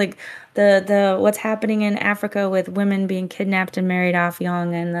any, like the what's happening in Africa with women being kidnapped and married off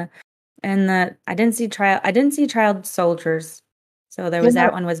young and I didn't see child soldiers. So there was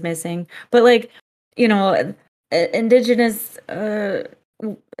that one was missing. But like, indigenous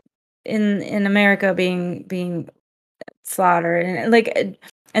in America being slaughtered and like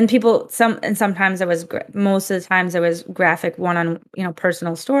and people sometimes there was most of the times there was graphic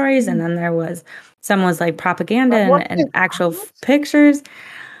personal stories and then there was some was like propaganda and actual pictures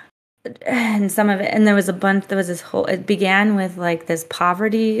and some of it and there was this whole it began with like this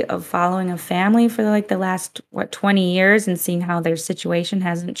poverty of following a family for like the last 20 years and seeing how their situation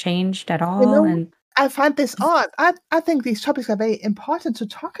hasn't changed at all. And I find this odd. I think these topics are very important to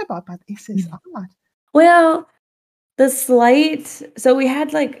talk about, but is this odd? Well, so we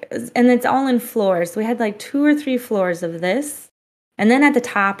had like, and it's all in floors. So we had like 2 or 3 floors of this. And then at the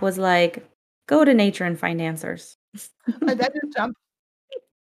top was like, go to nature and find answers. And then you jump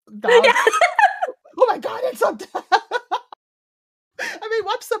down. Yeah. Oh my God, it's so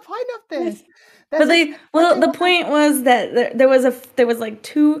what's the point of this? But the point was that there was like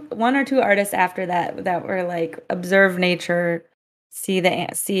 1 or 2 artists after that were like observe nature,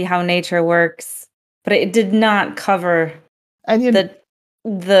 see how nature works, but it did not cover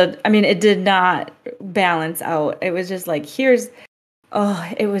it did not balance out. It was just like it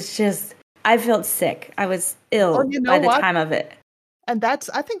was just I felt sick. I was ill by the time of it. And I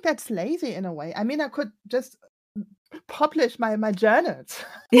think that's lazy in a way. I could just publish my journals.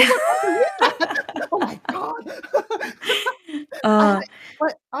 Yeah. Oh my God.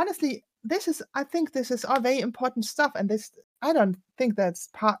 But honestly, I think this is all very important stuff, and I don't think that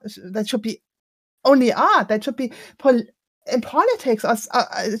should be only art. That should be in politics, or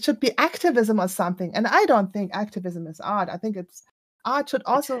it should be activism or something. And I don't think activism is art. I think art should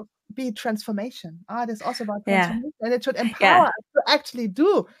also be transformation. Art is also about transformation, and it should empower us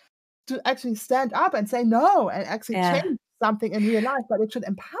to actually stand up and say no and actually change something in real life. But it should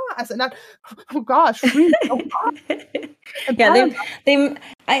empower us and not, oh gosh, free. Oh God.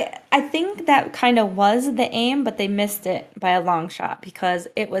 I think that kind of was the aim, but they missed it by a long shot because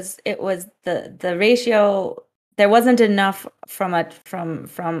it was the ratio. There wasn't enough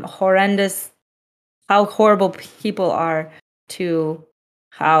from horrendous, how horrible people are to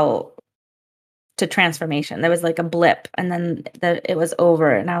transformation. There was like a blip and then it was over.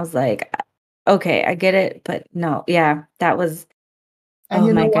 And I was like, okay, I get it. But no, that was,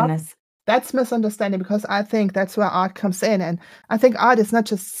 oh my goodness. That's misunderstanding because I think that's where art comes in. And I think art is not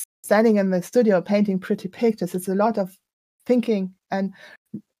just standing in the studio painting pretty pictures. It's a lot of thinking and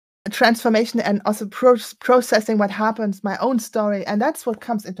transformation and also processing what happens, my own story. And that's what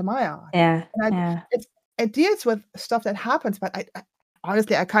comes into my art. Yeah. It deals with stuff that happens, but I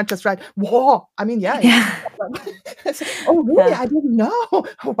honestly, I can't just write war. Oh, really? Yeah. I didn't know.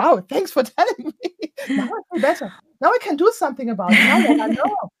 Oh, wow, thanks for telling me. Now I feel better. Now I can do something about it. Now that I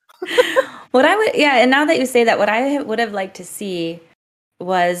know. And now that you say that, what I would have liked to see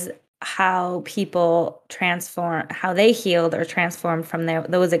was how people transform, how they healed or transformed from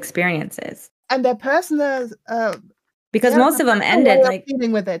those experiences. And their personal... because most of them ended like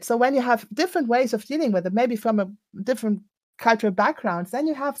dealing with it. So when you have different ways of dealing with it, maybe from a different cultural backgrounds, then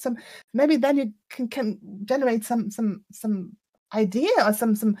you have some, maybe then you can generate some idea or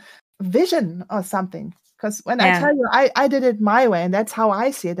some vision or something. Because when I Yeah. tell you I did it my way, and that's how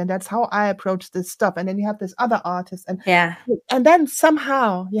I see it, and that's how I approach this stuff, and then you have this other artist, Yeah. and then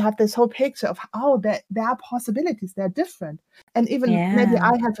somehow you have this whole picture of how there are possibilities, they're different, and even maybe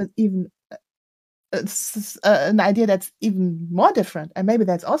Yeah. I have an idea that's even more different, and maybe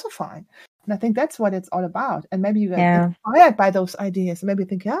that's also fine. And I think that's what it's all about. And maybe you get Yeah. inspired by those ideas, and maybe you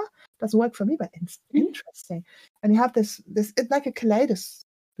think, yeah, doesn't work for me, but it's Mhm. interesting. And you have this it's like a kaleidoscope.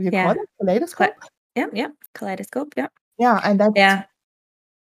 Do you call Yeah. it kaleidoscope? Yep. Kaleidoscope. Yep. Yeah, and that's Yeah.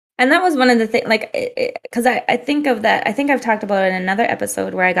 And that was one of the things, like, because I think of that. I think I've talked about it in another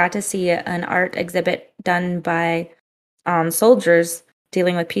episode where I got to see an art exhibit done by soldiers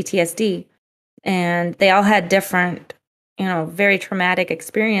dealing with PTSD, and they all had different, very traumatic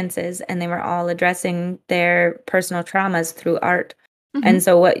experiences, and they were all addressing their personal traumas through art. And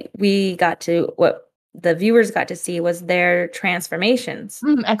so what the viewers got to see was their transformations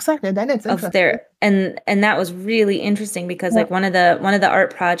exactly. Then it's of interesting. and that was really interesting because, Yeah. like, one of the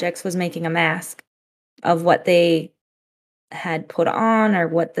art projects was making a mask of what they had put on, or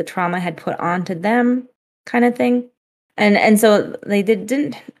what the trauma had put onto them, kind of thing. And so they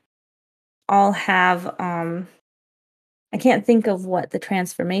didn't all have, I can't think of what the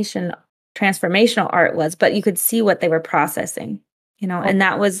transformational art was, but you could see what they were processing, Oh, and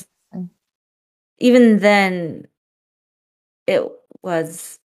that was, mm. even then, it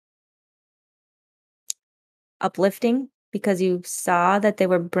was uplifting because you saw that they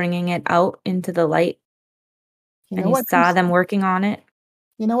were bringing it out into the light, You and know you what saw comes them working on it.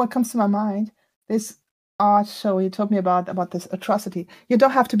 You know what comes to my mind? This art show you told me about this atrocity. You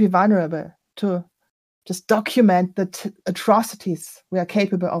don't have to be vulnerable to just document the atrocities we are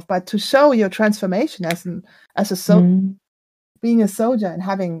capable of, but to show your transformation Mm. being a soldier and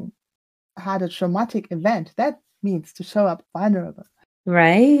having had a traumatic event. That means to show up vulnerable.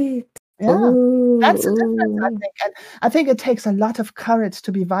 Right? Yeah, that's the difference, I Ooh. think. And I think it takes a lot of courage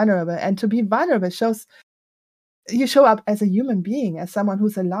to be vulnerable, and to be vulnerable shows you show up as a human being, as someone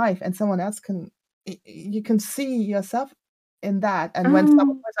who's alive, and someone else you can see yourself in that. And when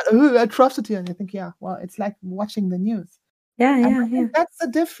someone Oh. says, "Oh, atrocity," and you think, yeah, well, it's like watching the news. Yeah, And yeah, I yeah. think that's the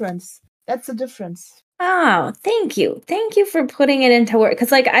difference. That's the difference. Oh, thank you. Thank you for putting it into work.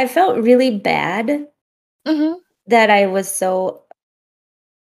 Because, like, I felt really bad Mhm. that I was so,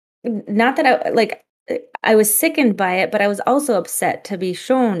 not that I was sickened by it, but I was also upset to be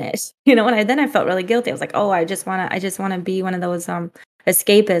shown it, and then I felt really guilty. I was like, "Oh, I just wanna be one of those,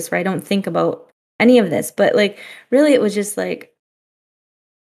 escapists where I don't think about any of this." But, like, really it was just like,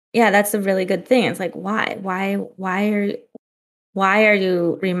 yeah, that's a really good thing. It's like, why? Why are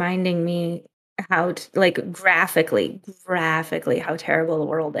you reminding me how like, graphically how terrible the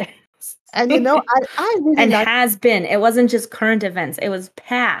world is? And, I really And like. has been. It wasn't just current events, it was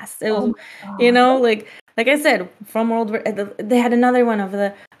past. It Oh was, my god. like I said, from World War, they had another one of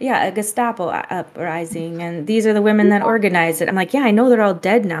a Gestapo uprising, and these are the women that organized it. I'm like, yeah, I know they're all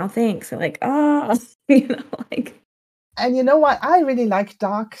dead now. Thanks. They're like, oh, like, And you know what? I really like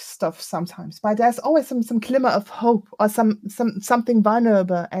dark stuff sometimes, but there's always some glimmer of hope, or something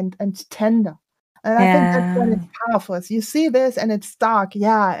vulnerable and tender. And I think that's when yeah, it's powerful. So you see this and it's dark,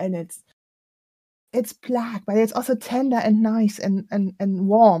 yeah, and it's black, but it's also tender and nice and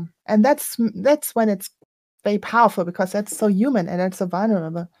warm. And that's when it's very powerful, because that's so human and it's so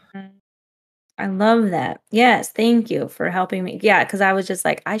vulnerable. mm, I love that. Yes, thank you for helping me. Yeah, because I was just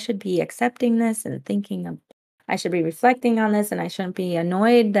like, I should be accepting this and thinking of, I should be reflecting on this, and I shouldn't be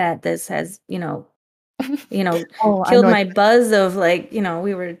annoyed that this has, you know, Oh, I killed know it. my buzz of, like,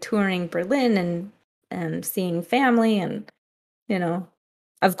 we were touring Berlin and seeing family, and, you know,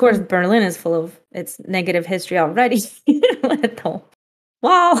 of course Mm, Berlin is full of its negative history already. At the wall.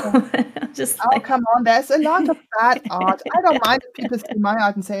 yeah. I'm just Oh, like, come on, there's a lot of bad art. I don't mind if people see my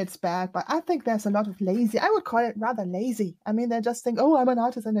art and say it's bad, but I think there's a lot of lazy. I would call it rather lazy. I mean, they just think, "Oh, I'm an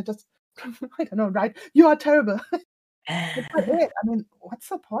artist," and they just I don't know, right? "You are terrible." That's not it. I mean, what's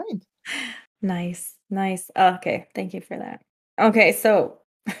the point? nice, nice. Okay, thank you for that. Okay, so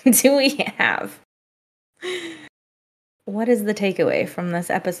do we have what is the takeaway from this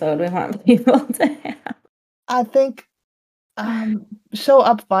episode we want people to have? I think, show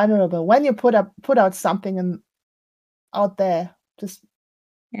up vulnerable. When you put out something and out there, just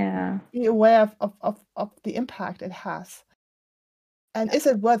Yeah. be aware of the impact it has. And is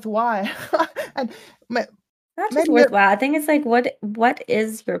it worthwhile? And ma Not just maybe you worthwhile. I think it's like, what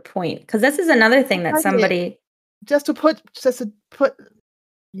is your point? Because this is another thing that exactly, somebody, just to put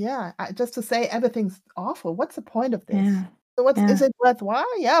yeah, just to say everything's awful. What's the point of yeah. this? So what is Yeah. it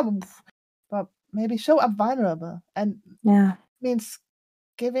worthwhile? Yeah, but maybe show up vulnerable, and Yeah. means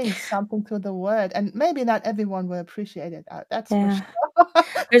giving something to the world, and maybe not everyone will appreciate it. That's for Yeah. sure.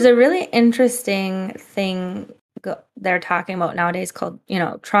 There's a really interesting thing they're talking about nowadays called,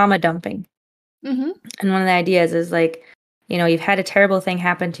 trauma dumping. Mhm. And one of the ideas is like, you've had a terrible thing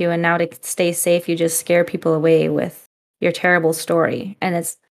happen to you, and now to stay safe, you just scare people away with your terrible story. And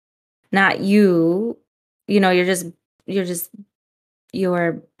it's not you, you're just,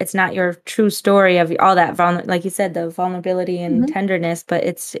 it's not your true story of all that, like you said, the vulnerability and Mhm. tenderness, but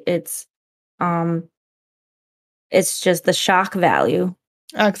um, it's just the shock value.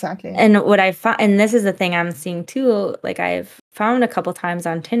 Exactly. And what I found, and this is the thing I'm seeing too, like I've found a couple times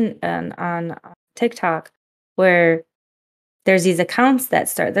on TikTok where there's these accounts that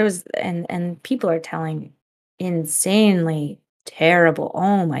start there was and people are telling insanely terrible,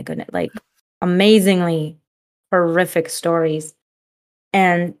 oh my goodness, like amazingly horrific stories,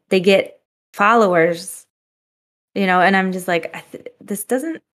 and they get followers, and I'm just like, this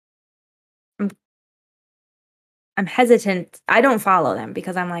doesn't. I'm, I'm hesitant. I don't follow them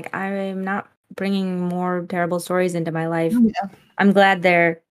because I'm like, I'm not bringing more terrible stories into my life. Yeah, I'm glad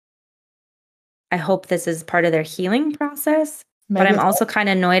I hope this is part of their healing process, but maybe I'm it's also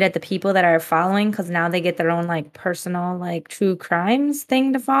kinda annoyed at the people that are following because now they get their own, like, personal, like, true crimes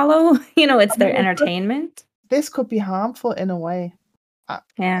thing to follow. It's their it could entertainment. this could be harmful in a way, uh,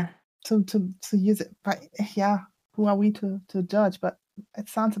 Yeah. to use it, but yeah, who are we to judge? But it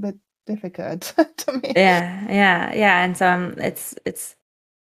sounds a bit difficult to me. Yeah, yeah, yeah, and so, it's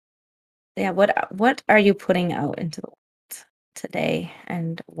yeah, what are you putting out into the world today,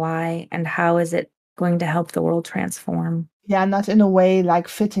 and why, and how is it going to help the world transform? Yeah, not in a way like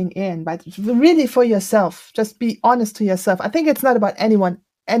fitting in, but really for yourself. Just be honest to yourself. I think it's not about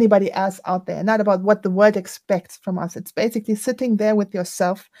anybody else out there, not about what the world expects from us. It's basically sitting there with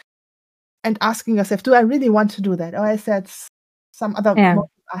yourself and asking yourself, do I really want to do that? Or is that some other Yeah, motive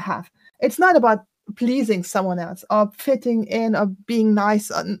I have? It's not about pleasing someone else or fitting in or being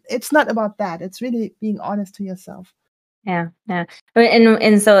nice. It's not about that. It's really being honest to yourself. yeah, yeah.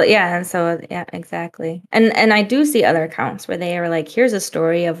 And so yeah, exactly. And I do see other accounts where they are like, here's a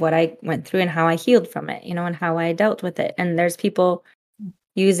story of what I went through and how I healed from it, and how I dealt with it. And there's people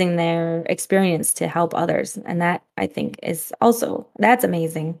using their experience to help others. And that I think is also that's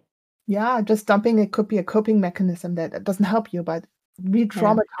amazing. Yeah, just dumping it could be a coping mechanism that doesn't help you, but Yeah.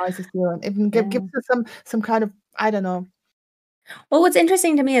 re-traumatizes you and even gives Yeah. you some kind of, I don't know. Well, what's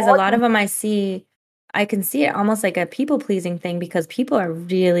interesting to me is a lot of Boredom. them I can see it almost like a people pleasing thing because people are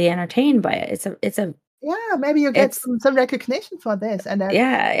really entertained by it. Yeah, maybe you get It's some recognition for this, and then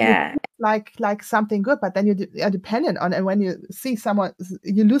yeah, you yeah. think like something good, but then are dependent on, and when you see someone,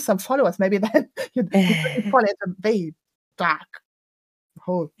 you lose some followers, maybe then you really fall into a very dark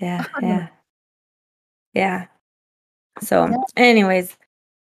hole. Yeah, I don't know. yeah, yeah. So, Yeah, anyways,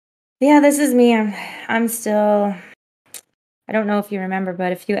 yeah, this is me. I'm still. I don't know if you remember,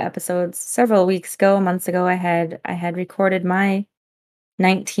 but a few episodes, several weeks ago, months ago, I had recorded my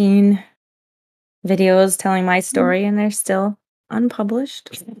 19 videos telling my mhm. story, and they're still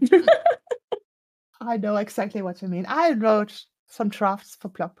unpublished. I know exactly what you mean. I wrote some drafts for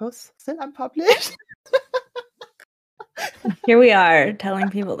blog posts, still unpublished. Here we are telling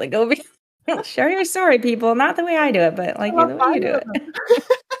people to go share your story, people. Not the way I do it, but like Some are the way you do it. vulnerable.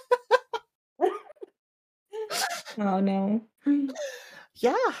 Oh no.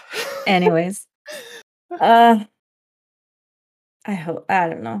 Yeah. Anyways, uh, I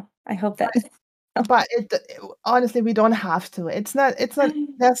don't know. I hope that. But honestly, we don't have to. It's not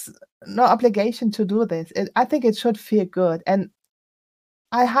there's no obligation to do this. I think it should feel good, and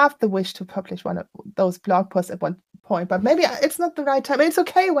I have the wish to publish one of those blog posts at one point, but maybe it's not the right time. It's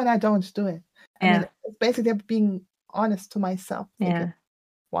okay when I don't do it. I mean, Yeah, it's basically being honest to myself, thinking yeah.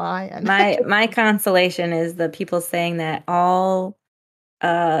 why and My consolation is the people saying that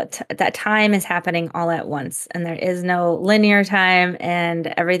that time is happening all at once, and there is no linear time, and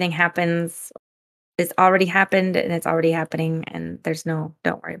everything happens. It's already happened, and it's already happening, and there's no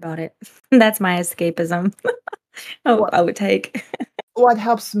don't worry about it. That's my escapism. Oh, what I would take. what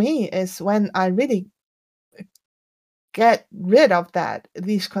helps me is when I really get rid of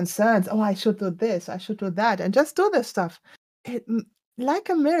these concerns. Oh, I should do this, I should do that, and just do this stuff. It like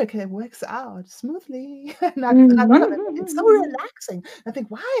a miracle, it works out smoothly. Not all of it, but it's so relaxing. I think,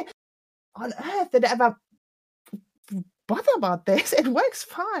 why on earth did I ever bother about this? It works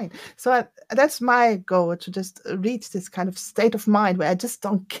fine. So that's my goal, to just reach this kind of state of mind where I just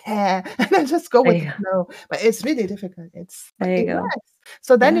don't care and I just go There with you the go. flow. But it's really difficult. But There you it go. works.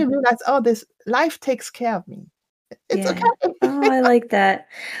 So then Yeah. you realize, oh, this life takes care of me. It's Yeah. okay. Oh, I like that.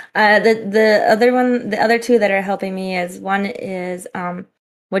 The other two that are helping me is one is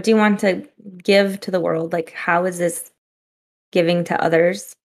what do you want to give to the world? Like how is this giving to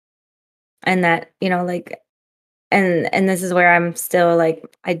others? And that, like and this is where I'm still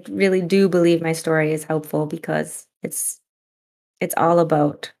like I really do believe my story is helpful because it's all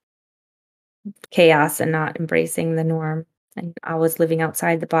about chaos and not embracing the norm and always living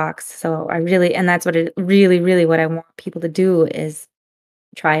outside the box. So I really and that's what it really, really what I want people to do is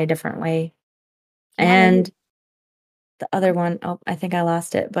try a different way. Hallelujah. And the other one, oh, I think I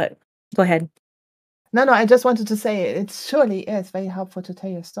lost it, but go ahead. No, no, I just wanted to say it surely is very helpful to tell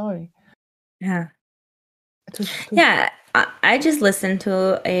your story. Yeah. To Yeah. I just listened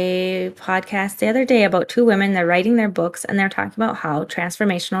to a podcast the other day about two women. They're writing their books and they're talking about how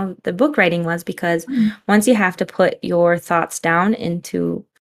transformational the book writing was because Mm. once you have to put your thoughts down into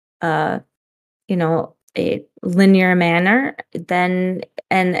uh a linear manner, then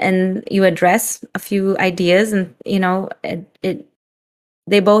and you address a few ideas and it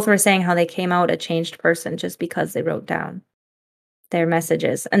they both were saying how they came out a changed person just because they wrote down their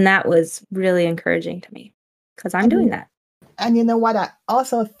messages, and that was really encouraging to me because 'cause I'm and doing you that. and you know what I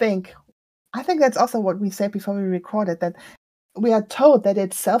also think? I think that's also what we said before we recorded, that we are told that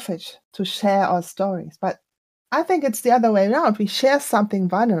it's selfish to share our stories, but I think it's the other way around. We share something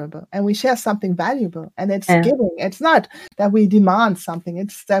vulnerable and we share something valuable, and it's Yeah, giving. It's not that we demand something,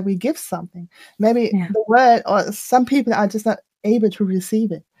 it's that we give something. Maybe yeah. the word or some people are just not able to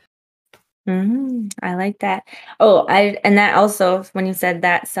receive it. I like that. Oh, I and that also when you said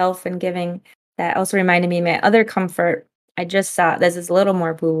that self and giving, that also reminded me of my other comfort. I just saw this is a little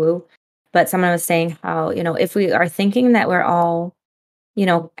more woo-woo, but someone was saying how, if we are thinking that we're all,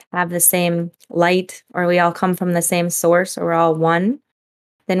 have the same light or we all come from the same source or we're all one,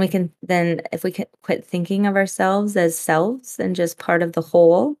 then if we can quit thinking of ourselves as selves and just part of the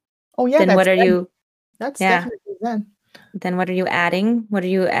whole, Oh, yeah, then that's what are Zen. you That's yeah, definitely Zen. then what are you adding? What are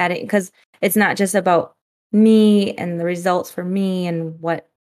you adding? Because it's not just about me and the results for me and what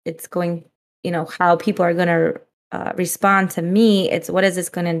it's going, how people are going to respond to me. It's what is this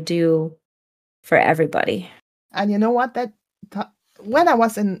going to do for everybody? And you know what? Th when I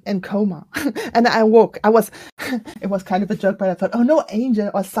was in coma and I woke, I was it was kind of a joke, but I thought, "Oh, no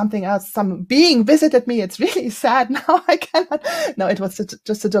angel or something else, some being visited me. It's really sad now. I cannot." No, it was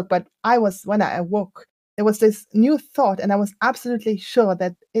just a joke, but I was when I awoke, there was this new thought, and I was absolutely sure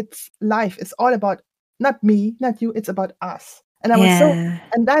that it's life is all about not me, not you, it's about us. And I was so Yeah.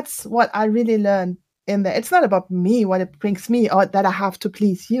 and that's what I really learned in there. It's not about me, what it brings me, or that I have to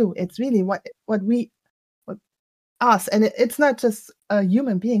please you. It's really what we us, and it's not just,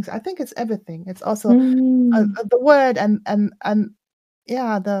 human beings. I think it's everything. It's also, Mm. the word and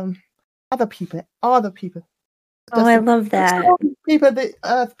yeah, the other people, Oh, just I the love that. stone people, the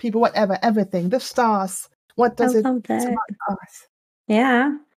earth people, whatever, everything, the stars. What I does it love it's that. about us. Yeah.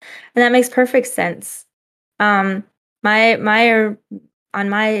 And that makes perfect sense. Um, my on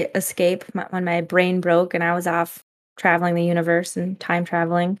my escape, when my brain broke and I was off traveling the universe and time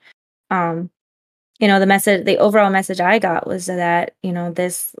traveling, um, the overall message I got was that,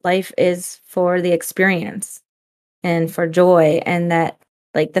 this life is for the experience and for joy, and that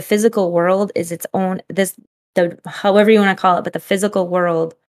like the physical world is its own the however you want to call it, but the physical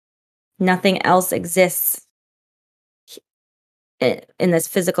world, nothing else exists in this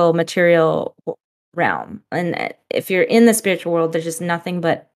physical material realm. And if you're in the spiritual world, there's just nothing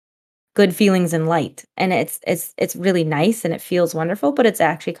but good feelings and light. And it's really nice and it feels wonderful, but it's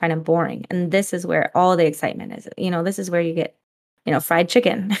actually kind of boring. And this is where all the excitement is. This is where you get, fried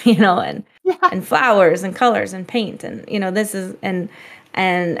chicken, Yeah. and flowers and colors and paint and this is and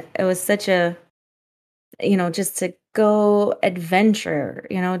it was such a just to go adventure,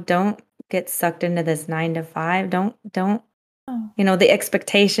 don't get sucked into this 9 to 5. Don't Oh, the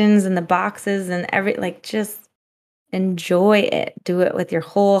expectations and the boxes and like, just enjoy it. Do it with your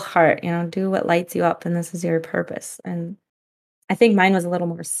whole heart, do what lights you up, and this is your purpose. And I think mine was a little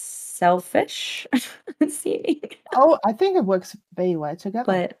more selfish seeming, oh, I think it works very well together.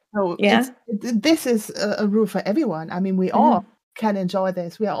 but So yeah, this is a rule for everyone. I mean, we yeah, all can enjoy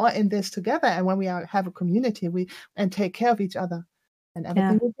this. We are all in this together, and when we have a community, we and take care of each other, and yeah,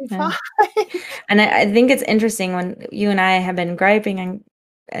 everything will be yeah. fine. And I think it's interesting when you and I have been griping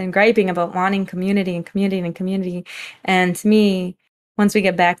and griping about wanting community and community and community. And to me, once we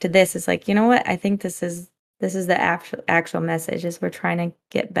get back to this, it's like, you know what? I think this is the actual message is we're trying to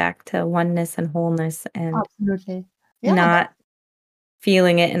get back to oneness and wholeness and Absolutely. Yeah, not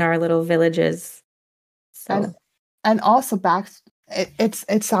feeling it in our little villages. and So and also back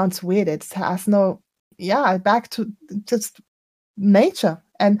it sounds weird. It has no yeah, back to just nature.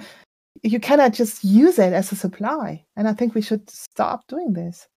 And you cannot just use it as a supply. And I think we should stop doing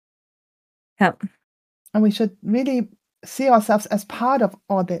this. Yep. And we should really see ourselves as part of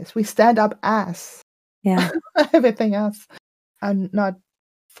all this. We stand up as Yeah. everything else and not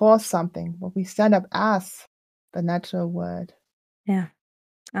for something, but we stand up as the natural word. Yeah.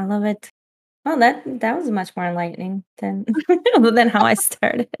 I love it. Well, that was much more enlightening than than how I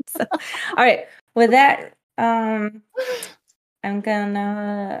started. So, all right. With that, I'm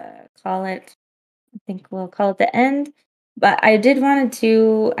gonna call it. I think we'll call it the end. But I wanted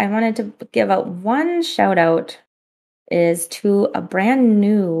to give out one shout out is to a brand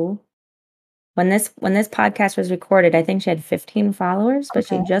new when this podcast was recorded, I think she had 15 followers, but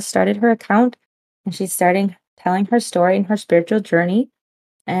she Okay. just started her account and she's starting telling her story and her spiritual journey.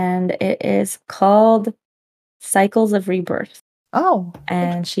 And it is called Cycles of Rebirth. Oh,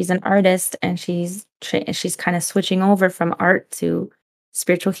 And she's an artist and she's kind of switching over from art to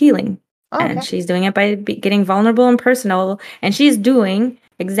spiritual healing. And okay. she's doing it by getting vulnerable and personal. And she's doing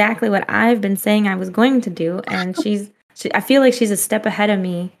exactly what I've been saying I was going to do. And I feel like she's a step ahead of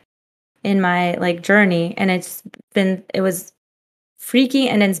me in my like journey. And it was freaky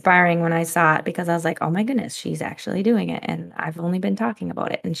and inspiring when I saw it because I was like, oh my goodness, she's actually doing it. And I've only been talking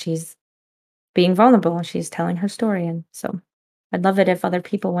about it. And she's being vulnerable and she's telling her story. And so I'd love it if other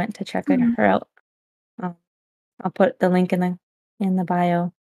people went to check Mhm. her out. Um, I'll put the link in the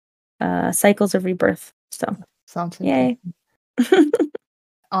bio. Cycles of Rebirth. So Sounds yay. interesting.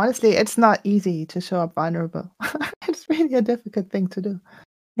 Honestly, it's not easy to show up vulnerable. It's really a difficult thing to do.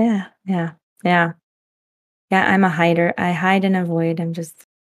 Yeah, yeah, yeah. Yeah, I'm a hider. I hide and avoid. But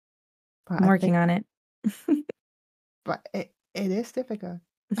I'm I think working on it. but it is difficult.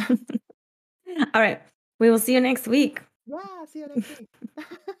 All right. We will see you next week. Yeah, see you next week.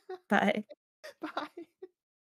 Bye. Bye.